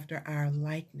 after our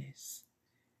likeness,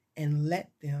 and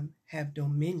let them have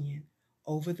dominion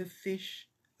over the fish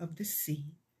of the sea,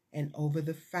 and over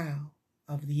the fowl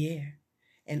of the air,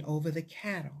 and over the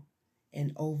cattle,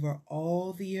 and over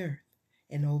all the earth,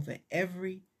 and over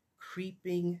every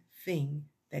creeping thing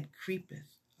that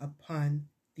creepeth upon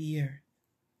the earth.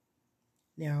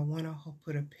 Now I want to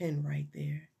put a pin right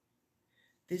there.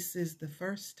 This is the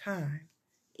first time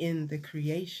in the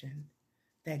creation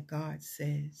that God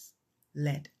says,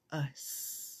 let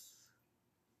us.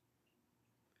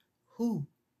 Who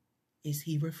is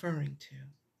he referring to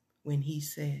when he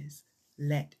says,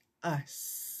 let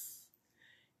us?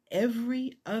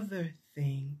 Every other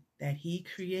thing that he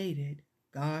created,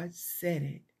 God said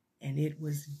it, and it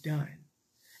was done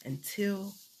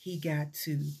until he got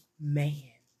to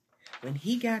man. When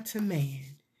he got to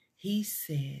man, he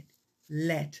said,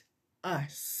 let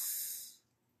us.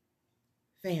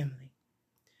 Family,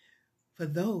 for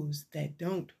those that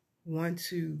don't want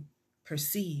to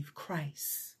perceive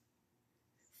Christ,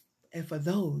 and for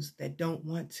those that don't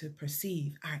want to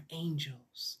perceive our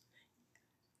angels,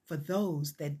 for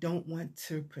those that don't want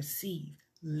to perceive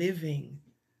living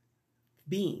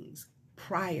beings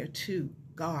prior to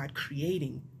God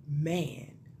creating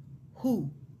man,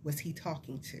 who was he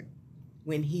talking to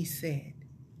when he said,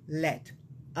 let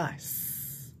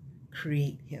us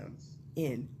create him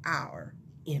in our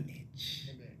image?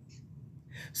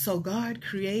 So God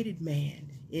created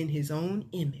man in his own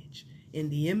image. In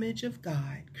the image of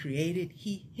God created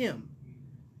he him,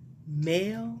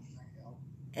 male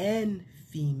and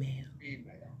female.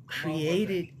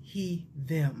 Created he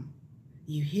them.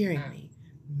 You hearing me?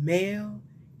 Male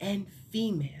and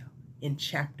female in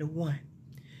chapter 1.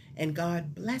 And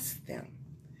God blessed them,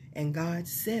 and God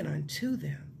said unto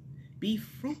them, be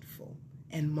fruitful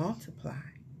and multiply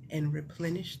and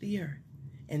replenish the earth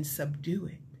and subdue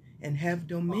it, and have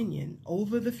dominion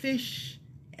over the fish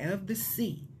of the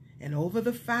sea, and over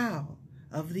the fowl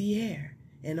of the air,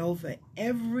 and over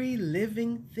every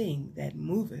living thing that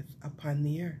moveth upon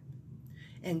the earth.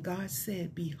 And God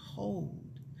said,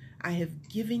 behold, I have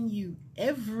given you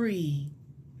every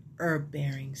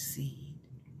herb-bearing seed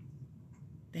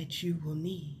that you will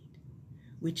need,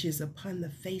 which is upon the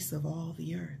face of all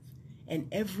the earth, and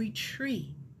every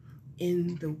tree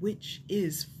in the which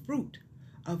is fruit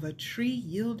of a tree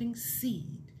yielding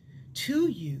seed, to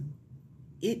you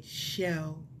it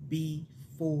shall be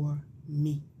for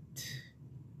meat.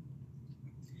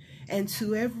 And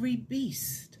to every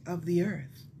beast of the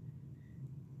earth,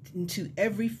 and to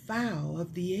every fowl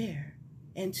of the air,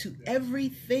 and to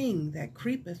everything that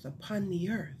creepeth upon the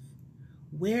earth,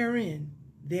 wherein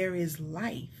there is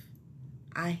life,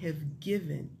 I have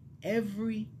given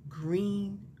every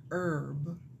green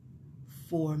herb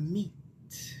for meat.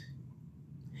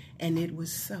 And it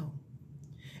was so.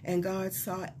 And God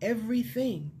saw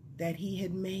everything that he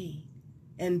had made,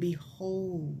 and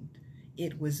behold,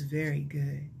 it was very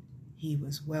good. He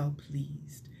was well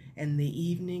pleased. And the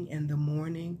evening and the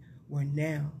morning were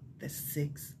now the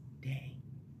 6th day.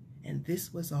 And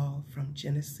this was all from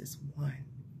Genesis 1.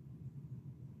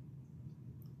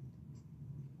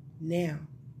 Now,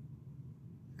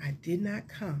 I did not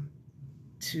come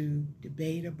to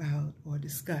debate about or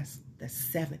discuss the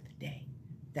 7th day.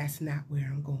 That's not where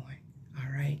I'm going,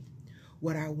 all right?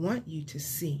 What I want you to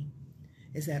see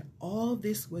is that all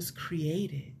this was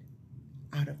created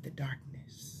out of the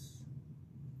darkness.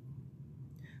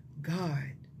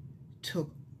 God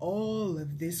took all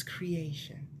of this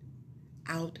creation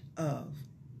out of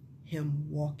him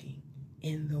walking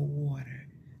in the water,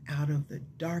 out of the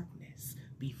darkness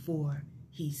before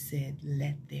he said,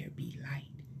 let there be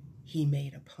light. He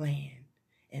made a plan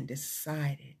and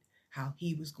decided how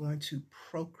he was going to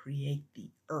procreate the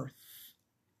earth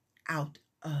out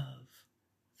of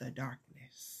the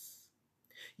darkness.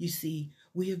 You see,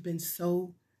 we have been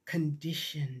so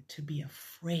conditioned to be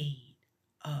afraid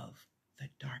of the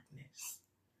darkness.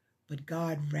 But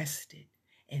God rested,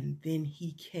 and then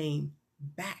he came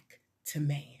back to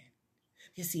man.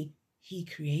 You see, he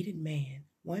created man,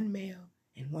 one male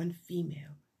and one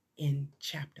female, in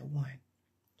chapter 1.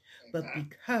 But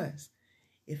because,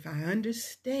 if I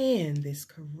understand this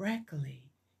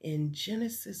correctly, in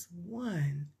Genesis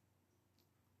 1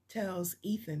 tells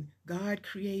Ethan God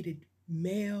created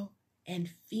male and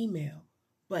female,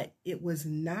 but it was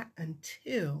not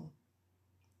until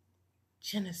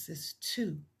Genesis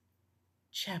 2,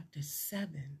 chapter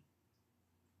 7,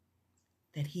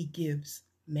 that he gives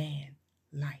man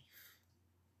life.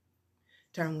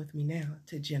 Turn with me now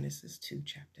to Genesis 2,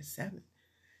 chapter 7,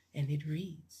 and it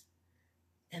reads,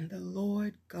 "And the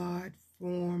Lord God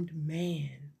formed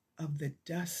man of the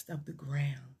dust of the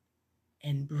ground,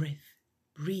 and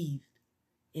breathed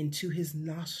into his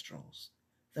nostrils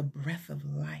the breath of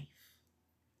life,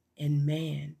 and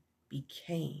man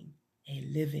became a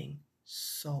living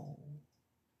soul."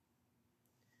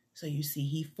 So you see,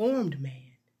 he formed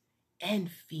man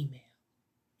and female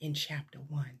in chapter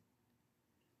 1.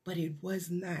 But it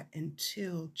was not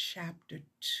until chapter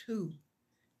 2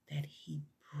 that he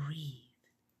breathed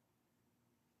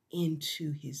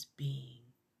into his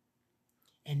being.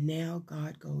 And now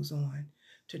God goes on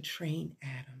to train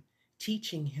Adam,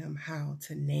 teaching him how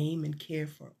to name and care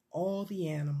for all the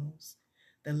animals,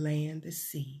 the land, the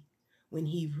sea, when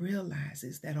he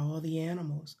realizes that all the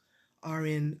animals are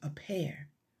in a pair,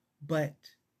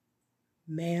 but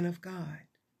man of God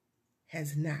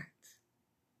has not.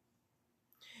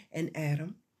 And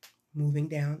Adam, moving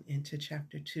down into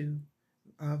chapter 2,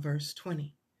 verse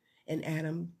 20, "And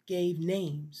Adam gave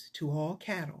names to all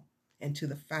cattle, and to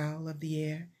the fowl of the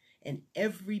air, and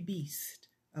every beast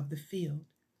of the field.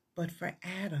 But for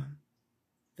Adam,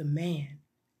 the man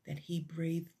that he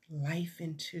breathed life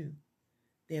into,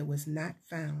 there was not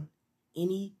found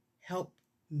any help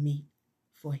meet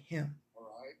for him.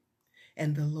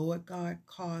 And the Lord God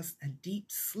caused a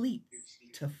deep sleep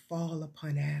to fall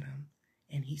upon Adam,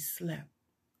 and he slept.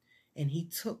 And he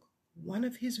took one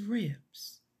of his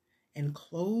ribs and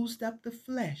closed up the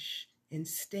flesh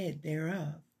instead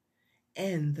thereof.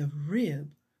 And the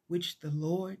rib which the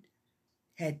Lord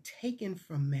had taken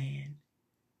from man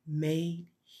made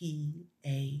he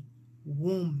a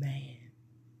woman,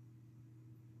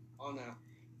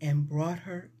 and brought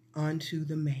her unto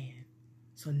the man."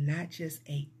 So not just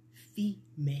a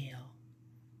female,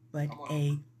 but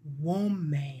a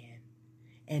woman.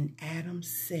 And Adam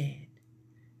said,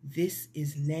 "This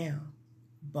is now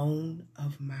bone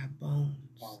of my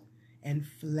bones and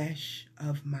flesh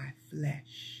of my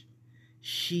flesh.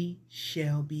 She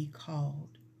shall be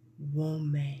called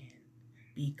woman,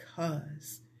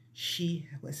 because she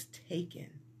was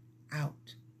taken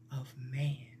out of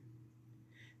man.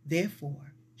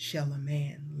 Therefore shall a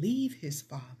man leave his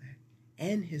father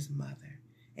and his mother,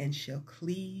 and shall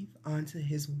cleave unto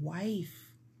his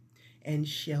wife, and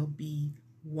shall be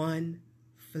one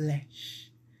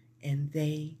flesh. And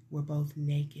they were both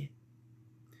naked,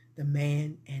 the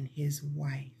man and his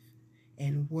wife,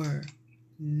 and were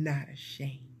not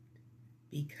ashamed,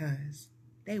 because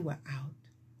they were out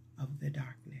of the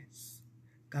darkness."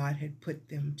 God had put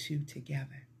them two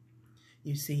together.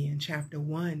 You see, in chapter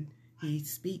 1, he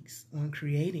speaks on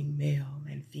creating male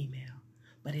and female,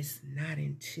 but it's not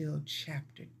until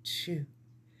chapter 2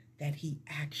 that he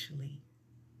actually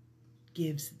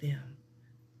gives them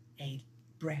a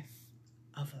breath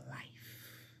of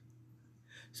life.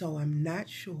 So I'm not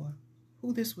sure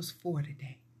who this was for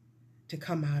today, to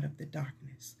come out of the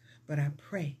darkness, but I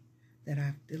pray that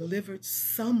I've delivered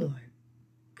someone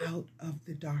out of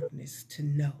the darkness to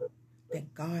know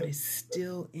that God is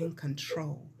still in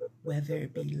control, whether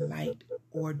it be light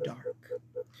or dark.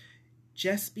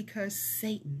 Just because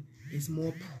Satan is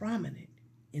more prominent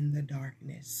in the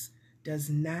darkness does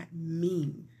not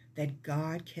mean that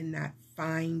God cannot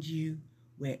find you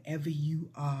wherever you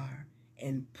are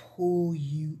and pull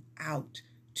you out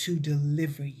to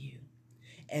deliver you.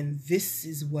 And this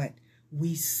is what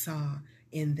we saw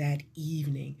in that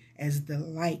evening as the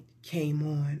light came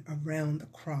on around the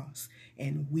cross,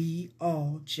 and we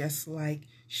all, just like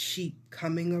sheep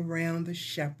coming around the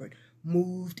shepherd,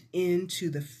 moved into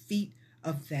the feet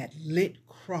of that lit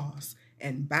cross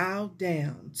and bowed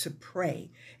down to pray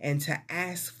and to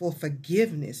ask for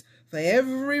forgiveness for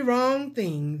every wrong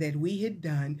thing that we had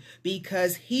done,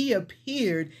 because he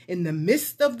appeared in the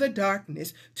midst of the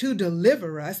darkness to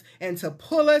deliver us and to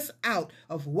pull us out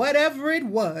of whatever it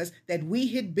was that we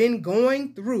had been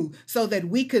going through, so that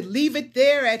we could leave it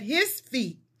there at his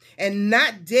feet and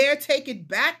not dare take it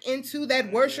back into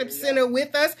that worship center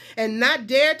with us, and not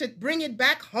dare to bring it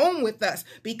back home with us,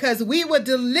 because we were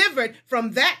delivered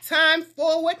from that time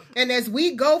forward. And as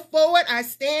we go forward, I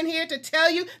stand here to tell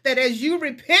you that as you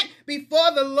repent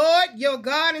before the Lord, your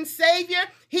God and Savior,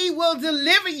 He will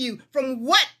deliver you from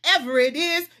whatever it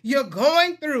is you're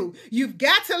going through. You've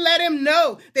got to let Him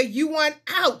know that you want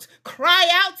out. Cry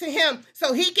out to Him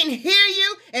so He can hear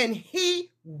you, and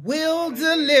He will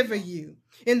deliver you.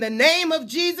 In the name of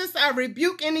Jesus, I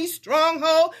rebuke any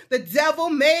stronghold the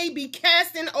devil may be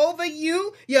casting over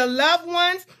you, your loved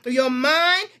ones, your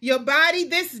mind, your body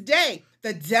this day.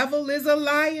 The devil is a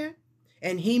liar,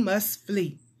 and he must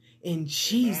flee. In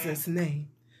Jesus' name,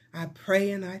 I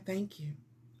pray and I thank you.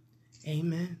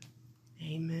 Amen.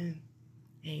 Amen.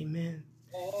 Amen.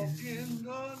 Walk in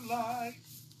the light,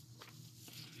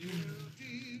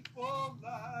 beautiful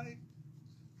light.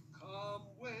 Come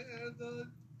where the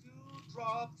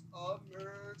dewdrops of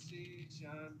mercy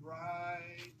shine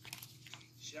bright.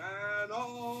 Shine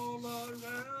all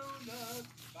around us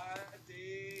by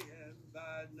day and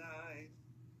by night.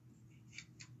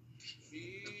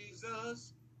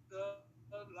 Jesus, the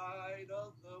light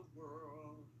of the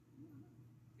world.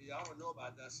 Y'all don't know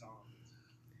about that song.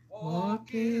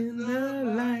 Walk in the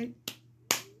light,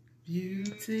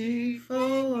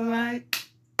 beautiful light.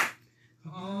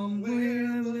 Come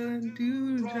where the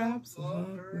dewdrops of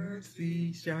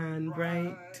mercy shine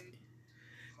bright.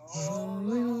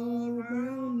 All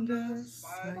around us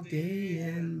by day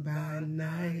and by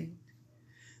night.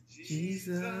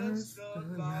 Jesus, the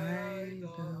light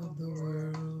of the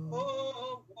world.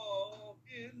 Oh, walk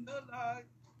in the light.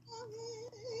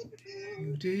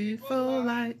 Beautiful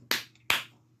light.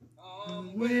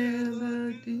 Come where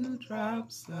the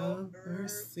dewdrops of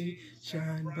mercy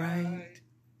shine bright.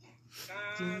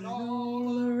 Shine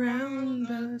all around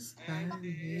us by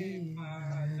day and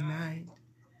by night.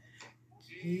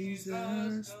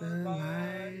 Jesus, the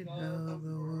light of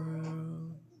the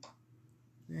world.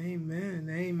 Amen.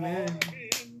 Amen.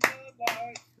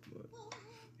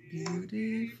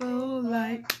 Beautiful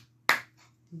light.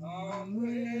 Come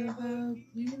where the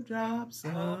dewdrops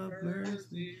of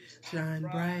mercy shine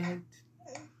bright.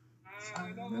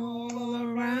 Shine all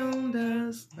around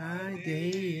us by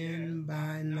day and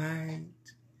by night.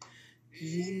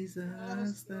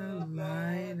 Jesus, the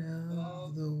light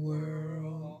of the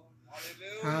world.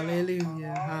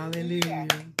 Hallelujah. Hallelujah.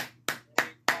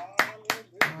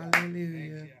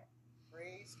 Hallelujah.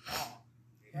 Praise God.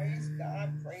 Praise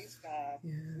God. Praise God.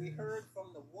 Yes. We heard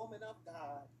from the woman of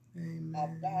God Amen.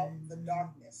 about the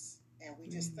darkness. And we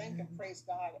just thank and praise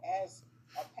God. As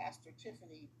Pastor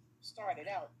Tiffany started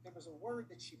out, there was a word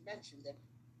that she mentioned that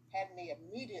had me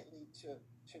immediately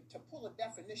to pull a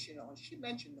definition on. She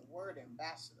mentioned the word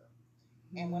ambassador.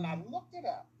 And when I looked it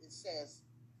up, it says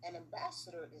an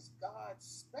ambassador is God's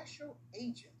special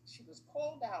agent. She was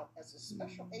called out as a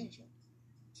special agent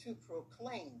to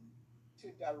proclaim,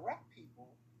 to direct people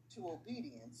to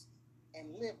obedience,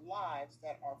 and live lives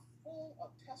that are full of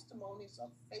testimonies of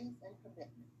faith and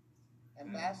commitment.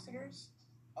 Ambassadors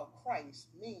of Christ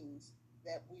means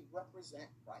that we represent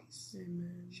Christ.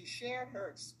 Amen. She shared her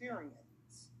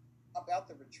experience about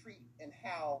the retreat and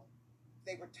how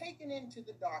they were taken into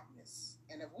the darkness.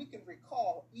 And if we can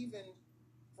recall, even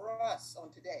for us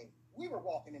on today, we were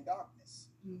walking in darkness.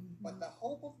 But the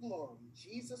hope of glory,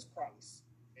 Jesus Christ,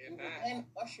 we were then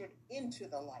ushered into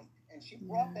the light. And she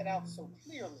brought that out so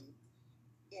clearly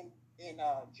in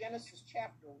Genesis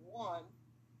chapter 1,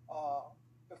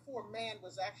 before man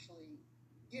was actually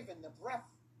given the breath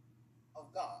of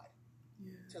God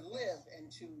to live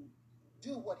and to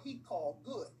do what he called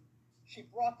good. She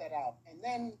brought that out. And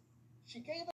then she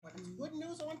gave us good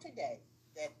news on today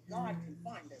that God can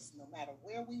find us no matter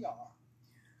where we are.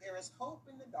 There is hope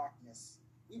in the darkness.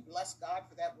 We bless God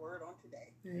for that word on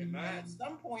today. Amen. And at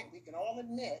some point, we can all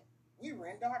admit we were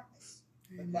in darkness.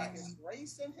 But by his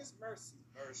grace and his mercy,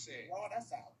 he brought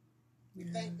us out. We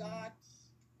thank God,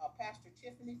 Pastor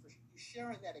Tiffany, for you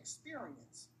sharing that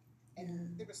experience.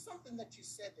 And there was something that you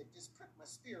said that just pricked my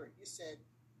spirit. You said,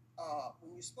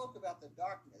 when you spoke about the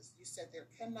darkness, you said there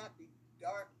cannot be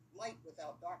light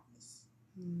without darkness.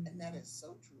 And that is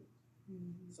so true.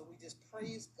 So we just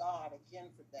praise God again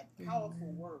for that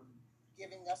powerful word,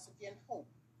 giving us again hope,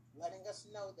 letting us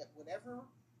know that whatever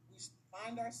we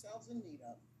find ourselves in need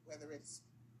of, whether it's,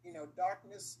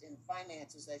 darkness in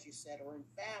finances, as you said, or in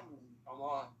family,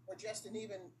 or just in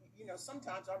even,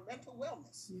 sometimes our mental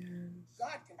wellness,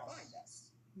 God can find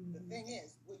us. The thing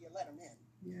is, will you let him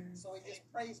in? So we just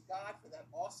praise God for that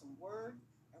awesome word,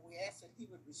 and we ask that he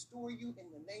would restore you in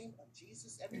the name of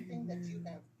Jesus. Everything that you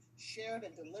have shared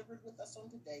and delivered with us on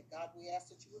today. God, we ask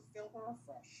that you would fill her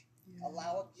afresh. Yes.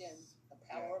 Allow again the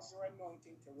power Yes. of your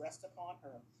anointing to rest upon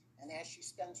her. And as she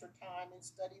spends her time in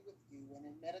study with you and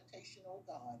in meditation, oh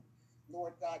God,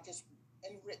 Lord God, just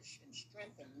enrich and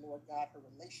strengthen, Lord God, her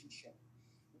relationship.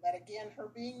 Let again her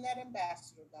being that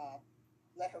ambassador, God,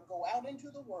 let her go out into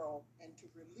the world and to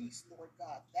release, Lord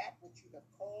God, that which you have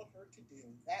called her to do,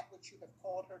 that which you have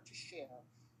called her to share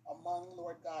among,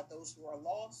 Lord God, those who are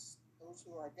lost, those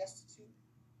who are destitute,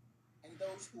 and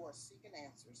those who are seeking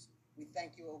answers. We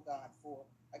thank you, oh God, for,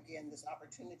 again, this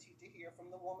opportunity to hear from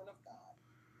the woman of God.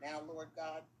 Now, Lord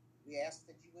God, we ask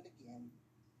that you would again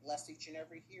bless each and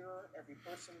every hearer, every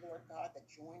person, Lord God, that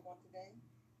joined on today.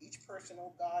 Each person,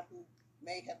 oh God, who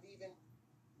may have even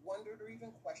wondered or even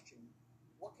questioned,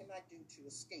 what can I do to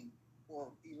escape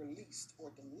or be released or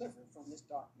delivered from this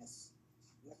darkness?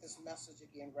 Let this message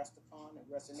again rest upon and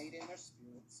resonate in their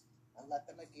spirits, and let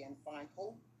them again find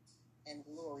hope and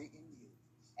glory in you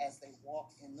as they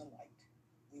walk in the light.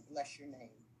 We bless your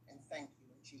name and thank you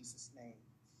in Jesus' name.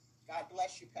 God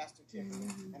bless you, Pastor Tiffany.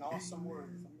 An awesome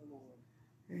word from the Lord.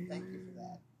 Amen. Thank you for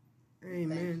that.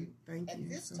 Amen. Thank you. At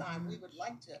this so time, much. we would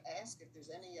like to ask if there's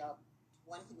any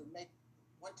one who would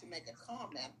want to make a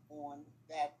comment on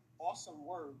that awesome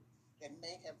word that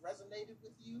may have resonated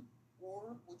with you,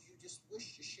 or would you just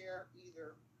wish to share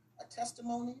either a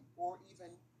testimony or even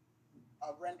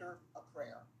render a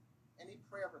prayer? Any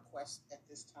prayer requests at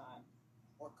this time,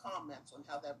 or comments on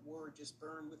how that word just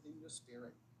burned within your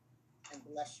spirit and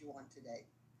bless you on today?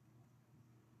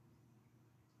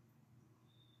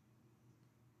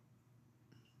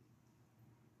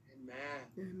 Amen.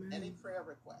 Amen. Any prayer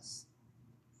requests?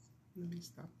 Let me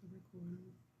stop the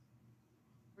recording.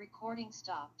 Recording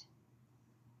stopped.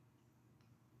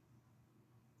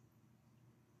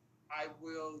 I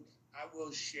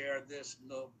will share this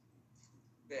little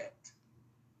bit.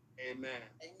 Amen.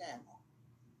 Amen.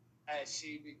 As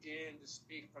she began to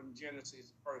speak from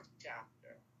Genesis first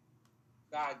chapter,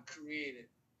 God created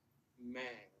man,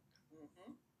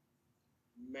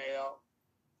 male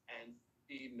and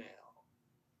female.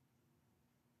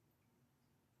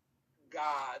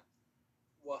 God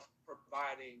was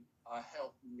providing a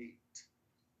helpmeet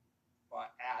for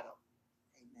Adam.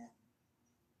 Amen.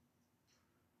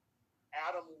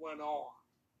 Adam went on.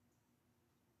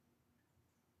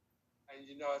 And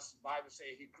you know, as the Bible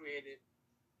says, he created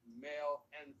male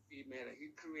and female. He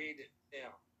created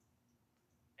them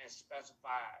and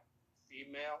specified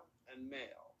female and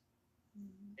male.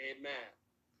 Amen.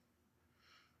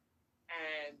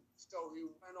 And so he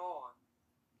went on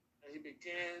and he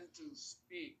began to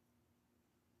speak.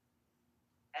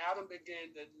 Adam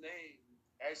began to name,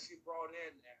 as she brought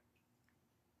in there,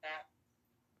 that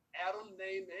Adam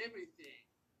named everything.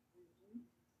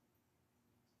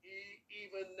 He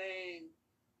even named,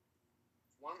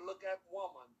 one look at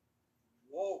woman,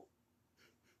 wolf,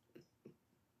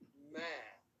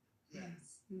 man.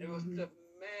 Yes. It was the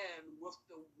man with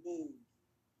the womb.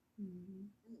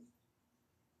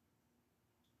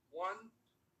 One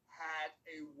had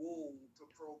a womb to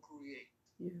procreate.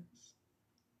 Yes.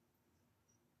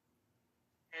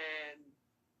 And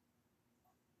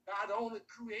God only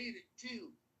created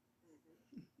two,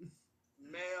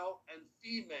 male and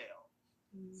female.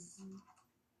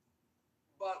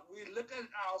 But we look at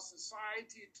our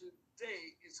society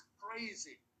today, it's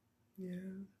crazy.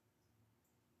 Yeah.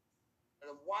 And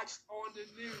I watched on the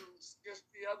news just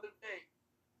the other day,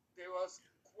 they was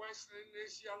questioning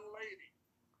this young lady.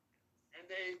 And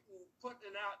they put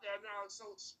it out there now, it's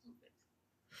so stupid.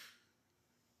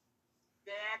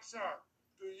 They asked her,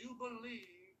 do you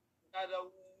believe that a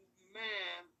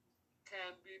man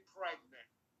can be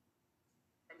pregnant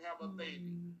and have a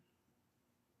baby?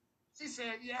 She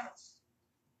said, yes.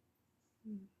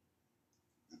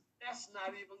 That's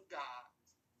not even God.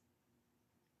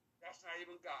 That's not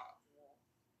even God.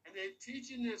 And they're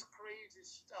teaching this crazy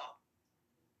stuff.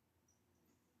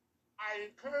 I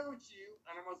encourage you,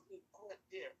 and I'm going to quit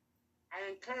here. I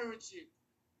encourage you.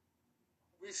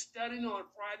 We're studying on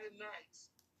Friday nights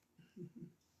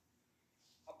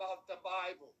about the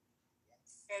Bible.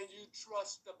 Yes. Can you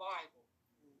trust the Bible?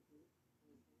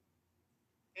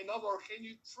 In other words, can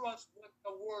you trust what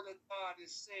the Word of God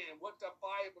is saying, what the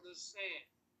Bible is saying?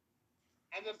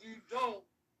 And if you don't,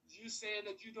 you're saying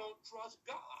that you don't trust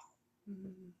God.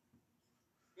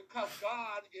 Because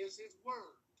God is His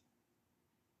Word.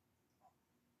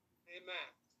 Amen.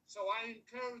 So I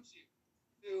encourage you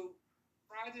to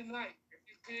Friday night, if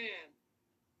you can,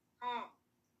 come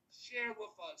share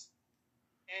with us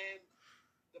and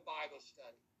the Bible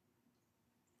study.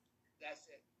 That's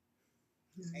it.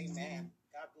 Amen.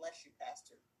 God bless you,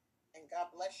 Pastor. And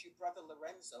God bless you, Brother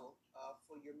Lorenzo,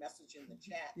 for your message in the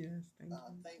chat. Yes, thank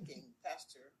you. Thanking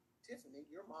Pastor Tiffany,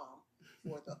 your mom,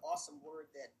 for the awesome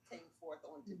word that came forth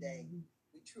on today.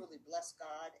 We truly bless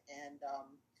God. And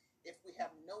if we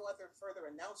have no other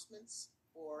further announcements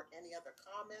or any other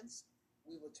comments,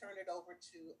 we will turn it over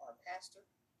to our pastor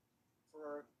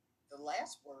for the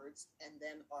last words and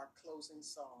then our closing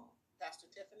song. Pastor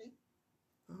Tiffany?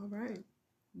 All right.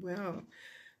 Well,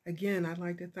 again, I'd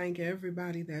like to thank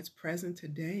everybody that's present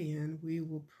today, and we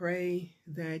will pray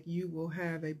that you will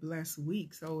have a blessed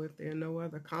week. So if there are no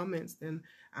other comments, then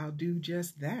I'll do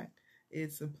just that.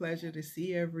 It's a pleasure to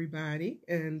see everybody.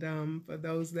 And for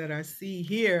those that I see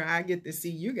here, I get to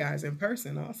see you guys in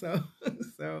person also.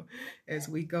 So as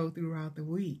we go throughout the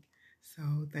week.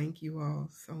 So thank you all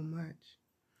so much.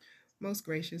 Most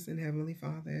gracious and Heavenly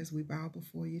Father, as we bow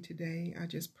before you today, I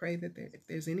just pray that if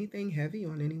there's anything heavy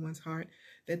on anyone's heart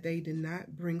that they did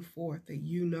not bring forth, that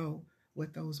you know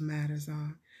what those matters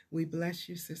are. We bless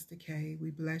you, Sister Kay.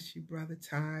 We bless you, Brother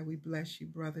Ty. We bless you,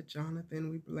 Brother Jonathan.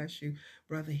 We bless you,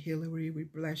 Brother Hillary. We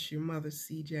bless you, Mother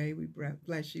CJ. We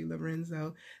bless you,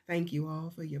 Lorenzo. Thank you all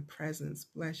for your presence.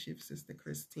 Bless you, Sister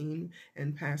Christine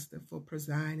and Pastor, for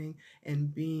presiding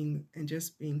and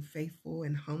just being faithful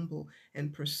and humble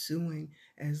and pursuing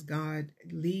as God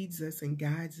leads us and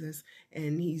guides us.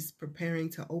 And he's preparing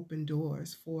to open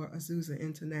doors for Azusa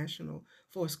International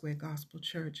Foursquare Gospel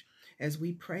Church. As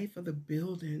we pray for the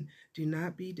building, do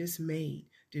not be dismayed.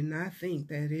 Do not think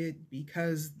that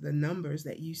because the numbers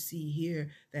that you see here,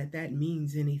 that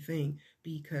means anything.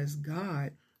 Because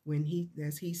God,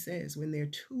 as he says, when there are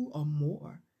two or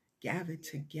more gathered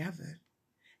together,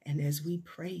 and as we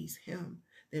praise him,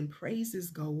 then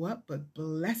praises go up, but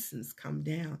blessings come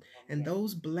down. And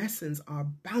those blessings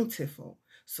are bountiful.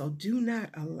 So do not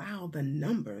allow the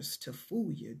numbers to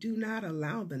fool you. Do not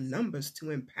allow the numbers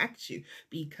to impact you,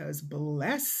 because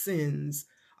blessings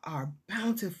are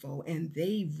bountiful and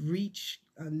they reach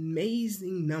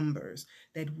amazing numbers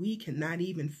that we cannot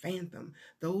even fathom.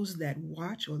 Those that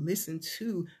watch or listen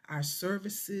to our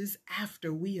services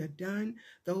after we are done,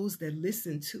 those that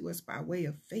listen to us by way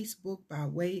of Facebook, by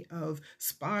way of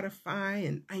Spotify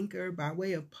and Anchor, by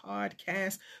way of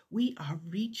podcast, we are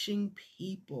reaching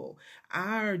people.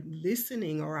 Our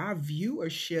listening or our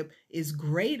viewership is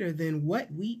greater than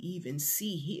what we even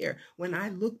see here. When I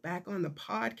look back on the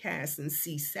podcast and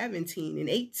see 17 and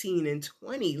 18 and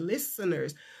 20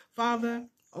 listeners, Father,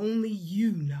 only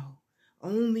you know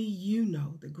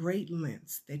the great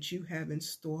lengths that you have in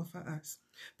store for us.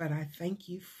 But I thank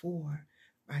you for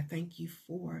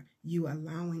you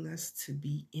allowing us to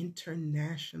be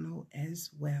international as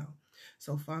well.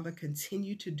 So, Father,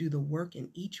 continue to do the work in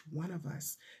each one of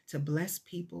us to bless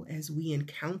people as we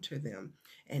encounter them,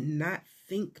 and not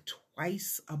think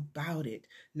twice about it,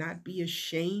 not be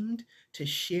ashamed to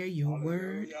share your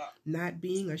word, not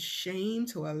being ashamed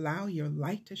to allow your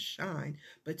light to shine,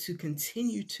 but to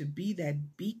continue to be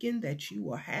that beacon that you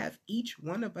will have each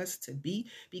one of us to be,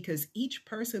 because each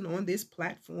person on this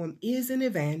platform is an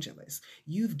evangelist.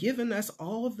 You've given us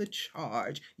all the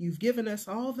charge. You've given us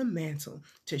all the mantle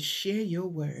to share your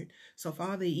word. So,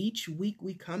 Father, each week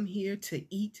we come here to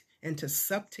eat and to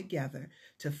sup together,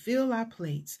 to fill our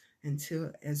plates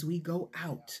until as we go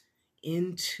out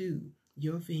into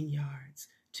your vineyards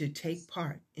to take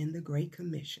part in the Great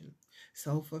Commission.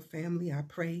 So for family, I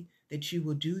pray that you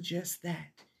will do just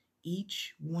that.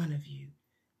 Each one of you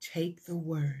take the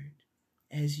word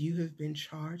as you have been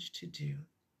charged to do,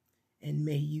 and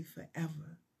may you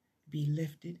forever be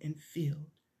lifted and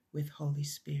filled with Holy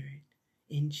Spirit.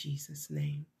 In Jesus'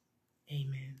 name,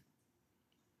 amen.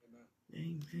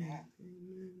 Amen. Amen.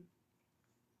 Amen.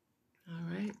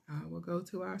 All right, we'll go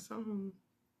to our song.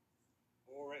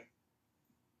 All right.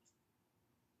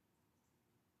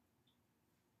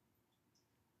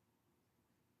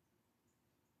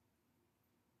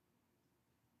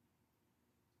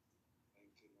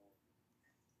 Thank you, Lord.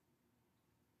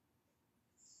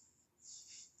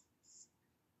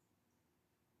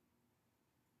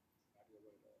 Have your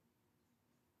way, Lord. Thank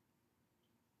you.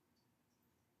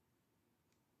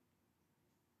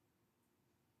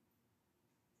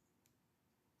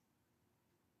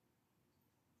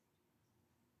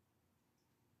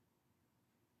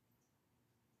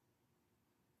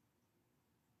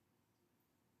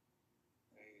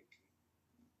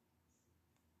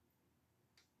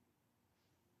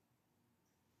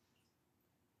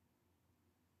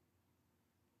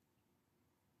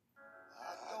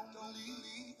 I don't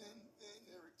believe in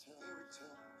fairy tales.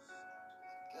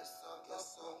 Guess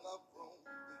I'm up wrong.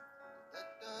 That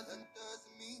doesn't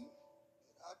mean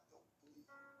that I don't believe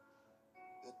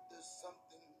that there's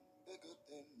something bigger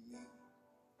than me.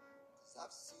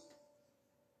 I've seen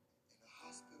in a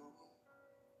hospital room when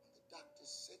the doctor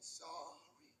said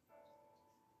sorry.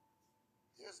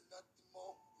 There's nothing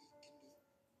more we can do.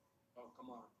 Oh,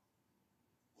 come on.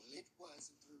 Well, it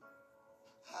wasn't through.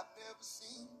 I've never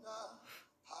seen a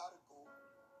pot of gold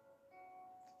at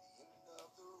the end of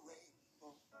the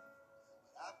rainbow, but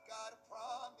I've got a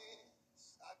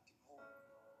promise I can hold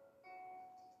in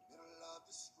the middle of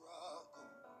the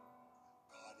struggle.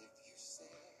 God, if you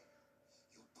said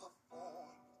you'll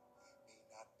perform, may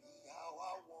not be how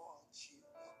I want you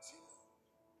to,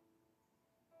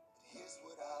 but here's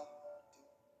what I'll do.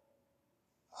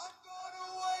 I'm gonna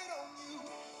wait on you.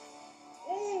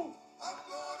 Ooh! I'm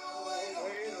gonna wait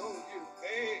on you.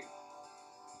 Hey!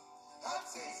 I've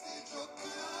tasted your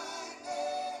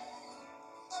goodness.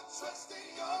 I'm trusting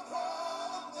your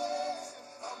promise.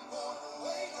 I'm gonna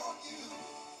wait on you.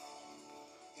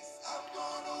 Yes, I'm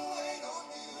gonna wait on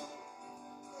you.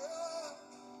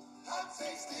 I've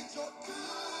tasted your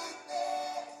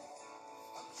goodness.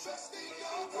 I'm trusting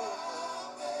your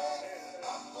promise.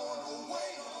 I'm gonna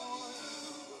wait on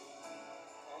you.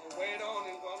 Gonna wait on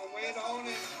it, gonna wait on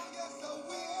it. Yes, I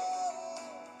will.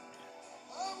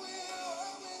 I will.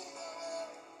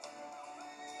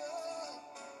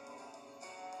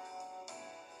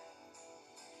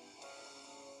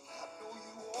 I know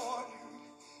you ordered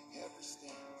every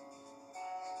step.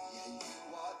 Yeah,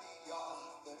 you are the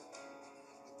author.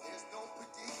 There's no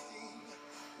predicting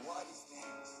what is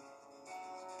next.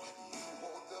 But you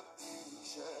hold the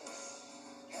future.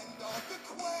 And all the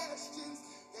questions,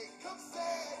 they come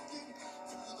second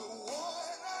to the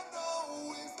one I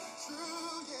know is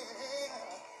true, yeah.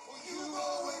 Well, you've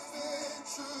always been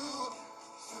true.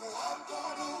 So I'm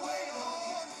gonna wait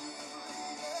on you,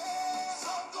 yeah.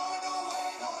 I'm gonna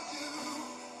wait on you.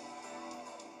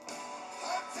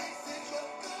 I'm tasting your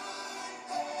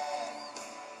goodness.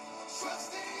 I'm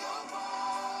trusting your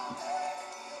promise.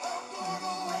 I'm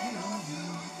gonna wait on you,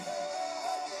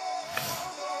 yeah.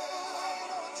 I'm gonna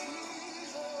wait on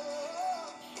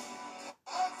Jesus.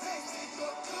 I'm tasting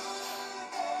your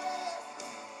goodness.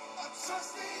 I'm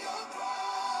trusting your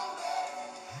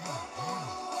promise. I'm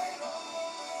gonna wait on you.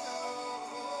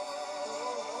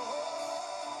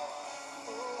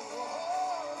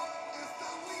 It's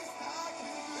the least I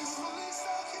can do. It's the least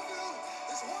I can do.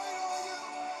 It's wait on you.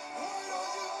 Wait on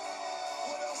you.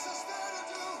 What else is there to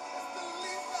do? It's the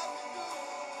least I can do.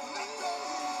 Let go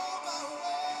my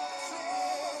way.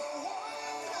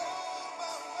 Wait on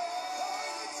my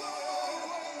way. It's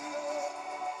all right.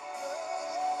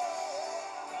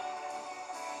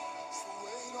 So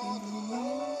wait on the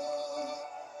Lord.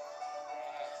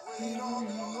 Wait on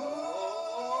the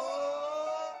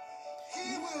Lord.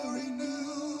 He will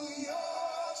renew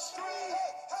your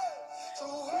strength. Hey. So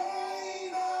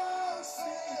wait, I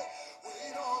say,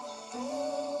 wait on the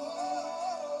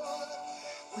Lord.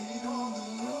 Wait on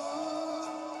the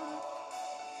Lord.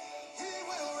 He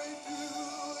will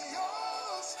renew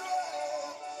your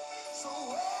strength. So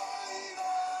wait,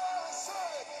 I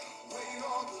say, wait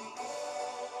on the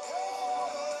Lord.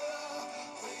 Yeah.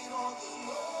 Wait on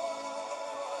the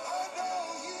Lord. I know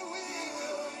He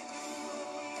will.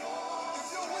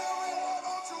 If you're weary, why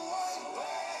don't you wait?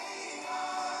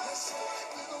 Let's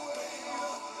strengthen the wait.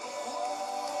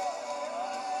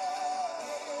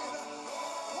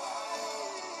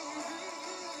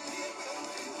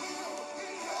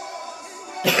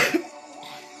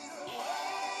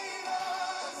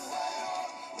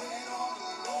 Wait on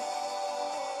the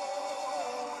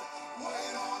Lord.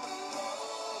 Wait on the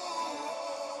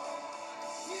Lord.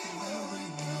 He will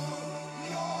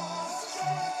renew your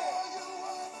strength.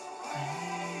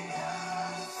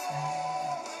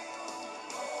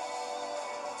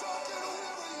 Don't get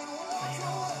weary and walk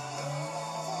away.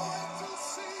 For in due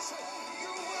season,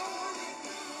 you will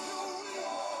renew your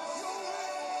will.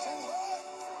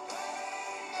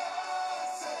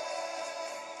 So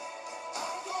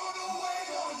I'm gonna wait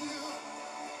on you.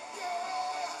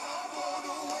 Yeah, I'm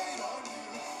gonna wait on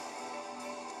you.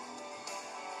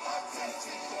 I'm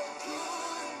tasting your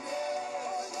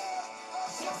goodness.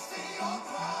 I'm trusting your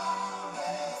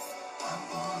promise. I'm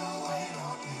gonna wait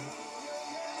on you.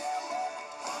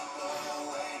 I'm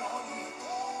gonna wait on you.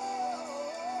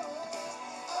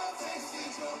 I'm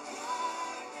tasting your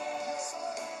goodness.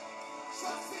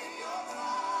 Trusting your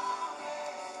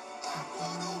promise. I'm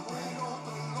gonna wait on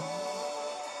the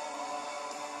Lord.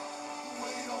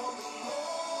 Wait on the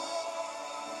Lord.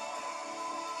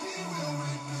 He will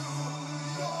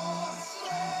renew your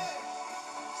strength.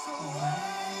 So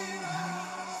wait,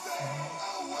 I say,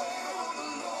 I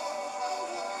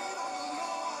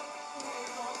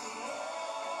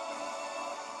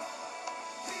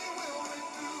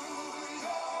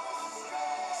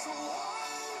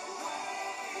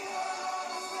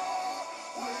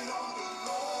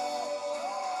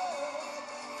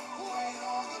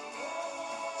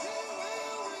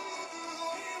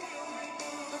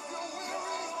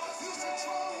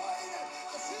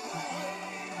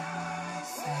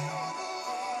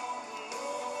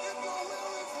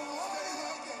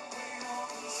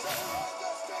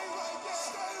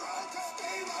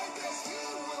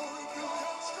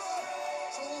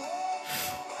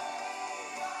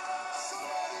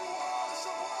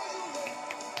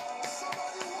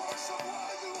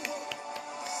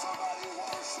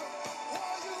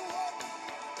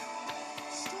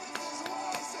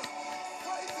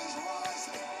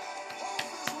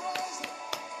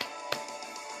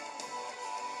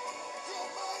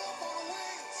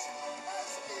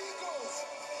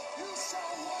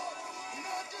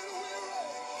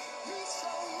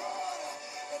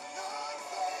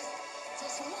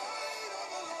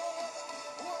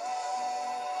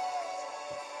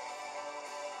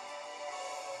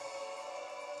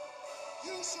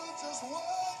should just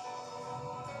wait.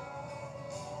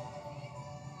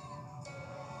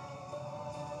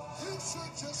 You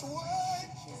should just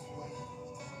wait.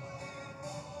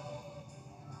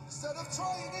 Instead of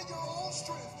trying in your own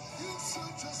strength, you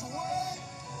should just wait.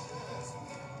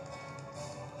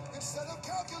 Instead of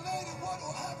calculating what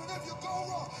will happen if you go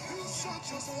wrong, you should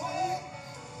just wait.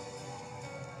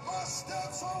 My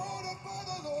steps are ordered by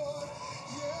the Lord.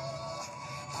 Yeah,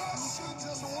 I should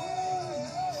just wait.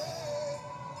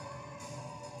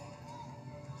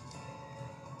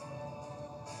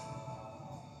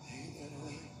 They that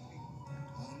wait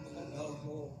on the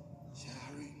Lord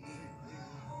shall renew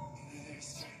their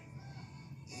strength.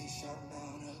 They shall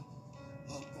mount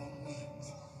up on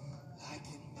wings like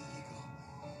an eagle,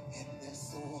 and their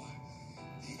soar.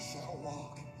 They shall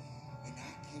walk and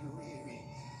not get weary.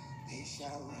 They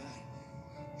shall run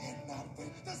and not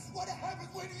faint. That's what happens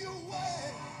when you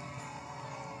wait.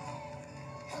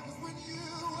 Happens when you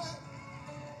wait.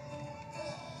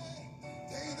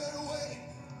 They that wait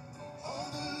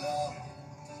on the Lord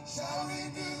shall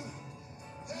renew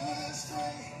their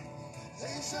strength.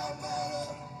 They shall mount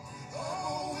up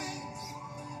on wings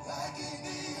like an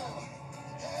eagle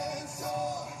and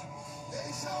soar.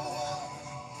 They shall walk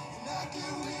and not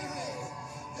get weary.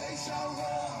 They shall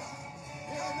run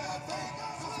and not faint.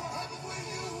 That's what happens when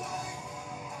you wait.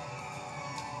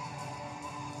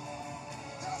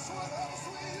 That's what happens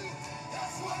when you.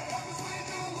 That's what happens when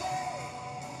you wait.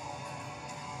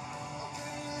 I'm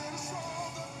getting a little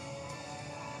stronger.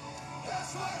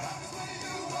 That's what happens when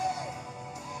you wait.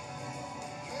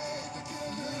 Hey, you get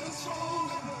a little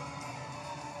stronger.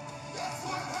 That's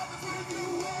what happens when you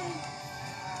wait.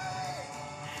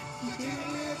 You get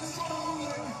a little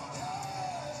stronger.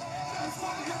 That's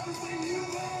what happens when you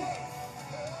wait.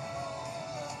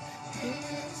 Get a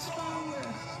little stronger.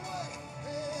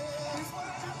 That's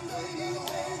what happens when you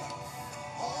wait.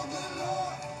 On the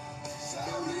Lord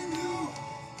shall renew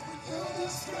their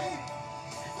strength.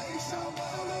 They shall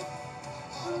mount up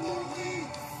on the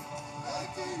wings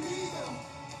like an eagle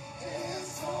and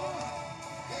soar.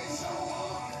 They shall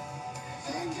walk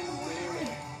and get weary.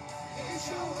 They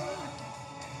shall run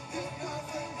and not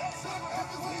faint. That's what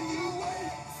happens when you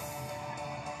wait.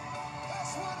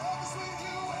 That's what happens when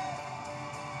you wait.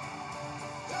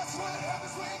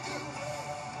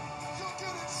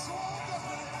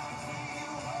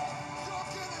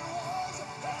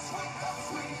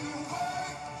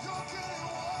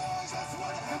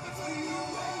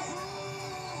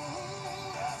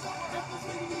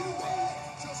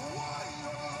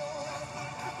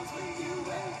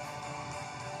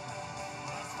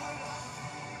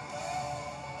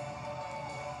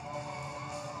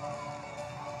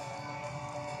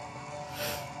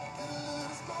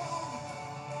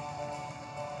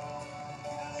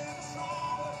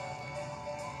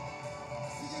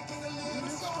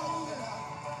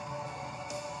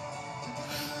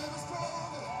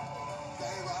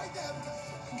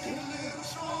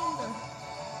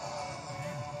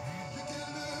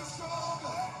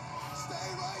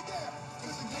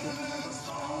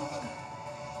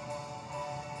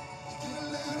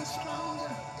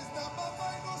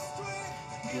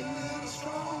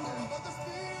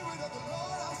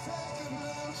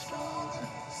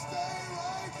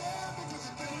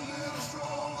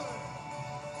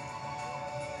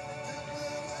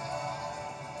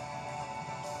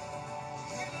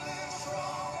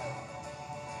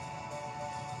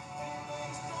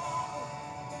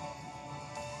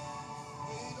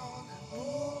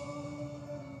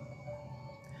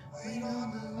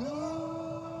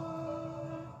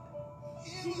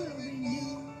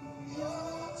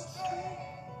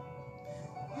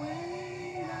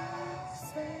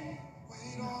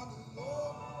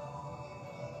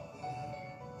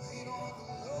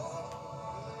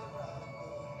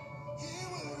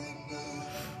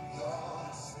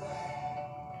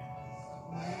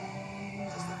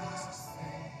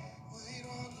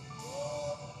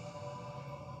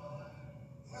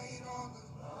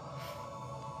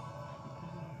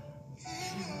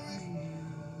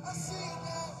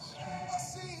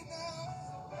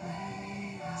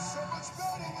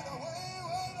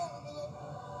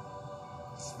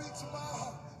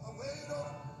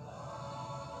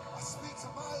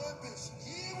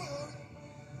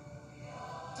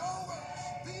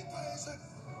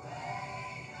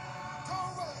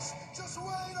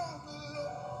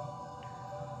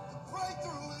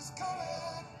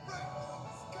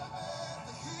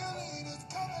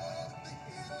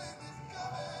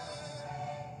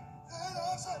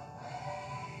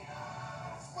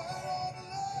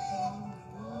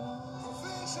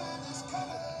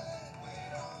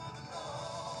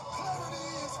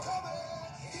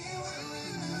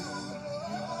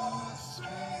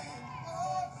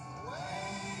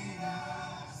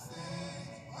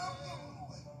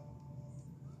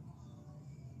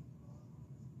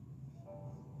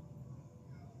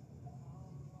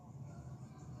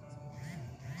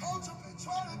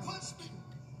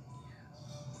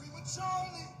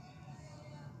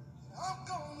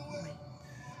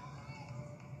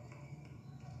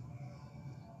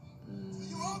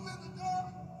 open the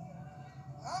door.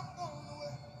 I'm going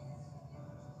away.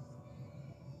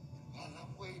 While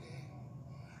I'm waiting,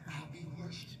 I'll be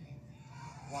worshiping.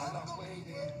 While I'm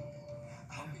waiting,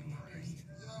 I'll be praising.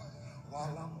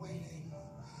 While I'm waiting,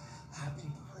 I'll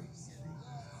be praising.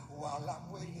 While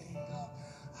I'm waiting,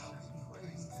 I'll be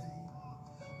praising.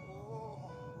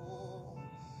 Oh, oh,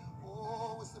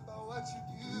 oh, it's about what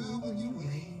you do when you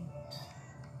wait.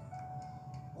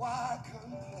 Why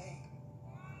complain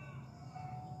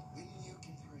when you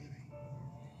can pray?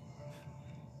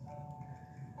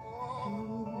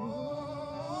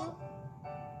 Oh,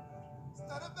 it's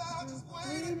not about just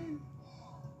waiting.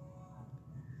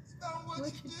 It's about what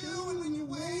you do when you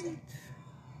wait.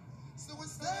 So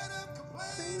instead of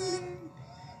complaining,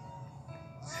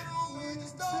 why don't we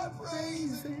just start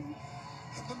praising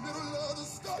in the middle of the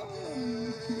storm?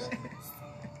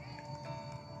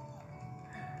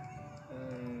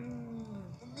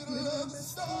 In the middle of the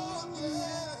storm,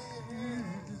 yeah.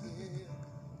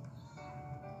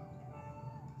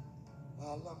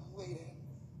 While I'm waiting,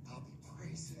 I'll be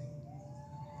praising.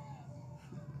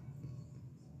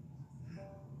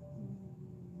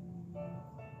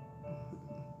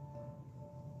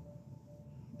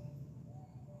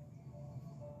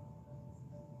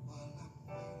 While I'm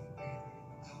waiting,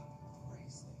 I'll be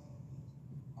praising.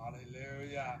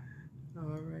 Hallelujah.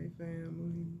 All right,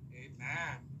 family.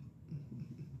 Amen.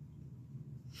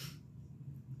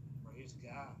 Praise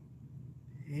God.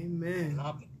 Amen.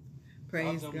 Love them.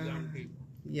 Praise Love them young God. people.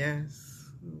 Yes.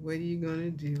 What are you going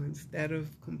to do instead of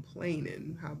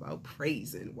complaining? How about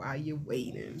praising while you're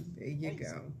waiting? There you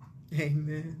go.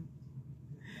 Amen.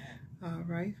 All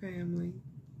right, family.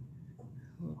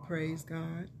 Well, praise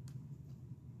God.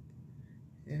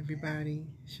 Everybody,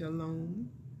 shalom.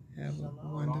 Have a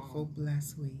wonderful,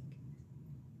 blessed week.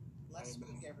 Blessed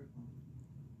week, everyone.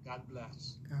 God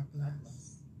bless. God bless.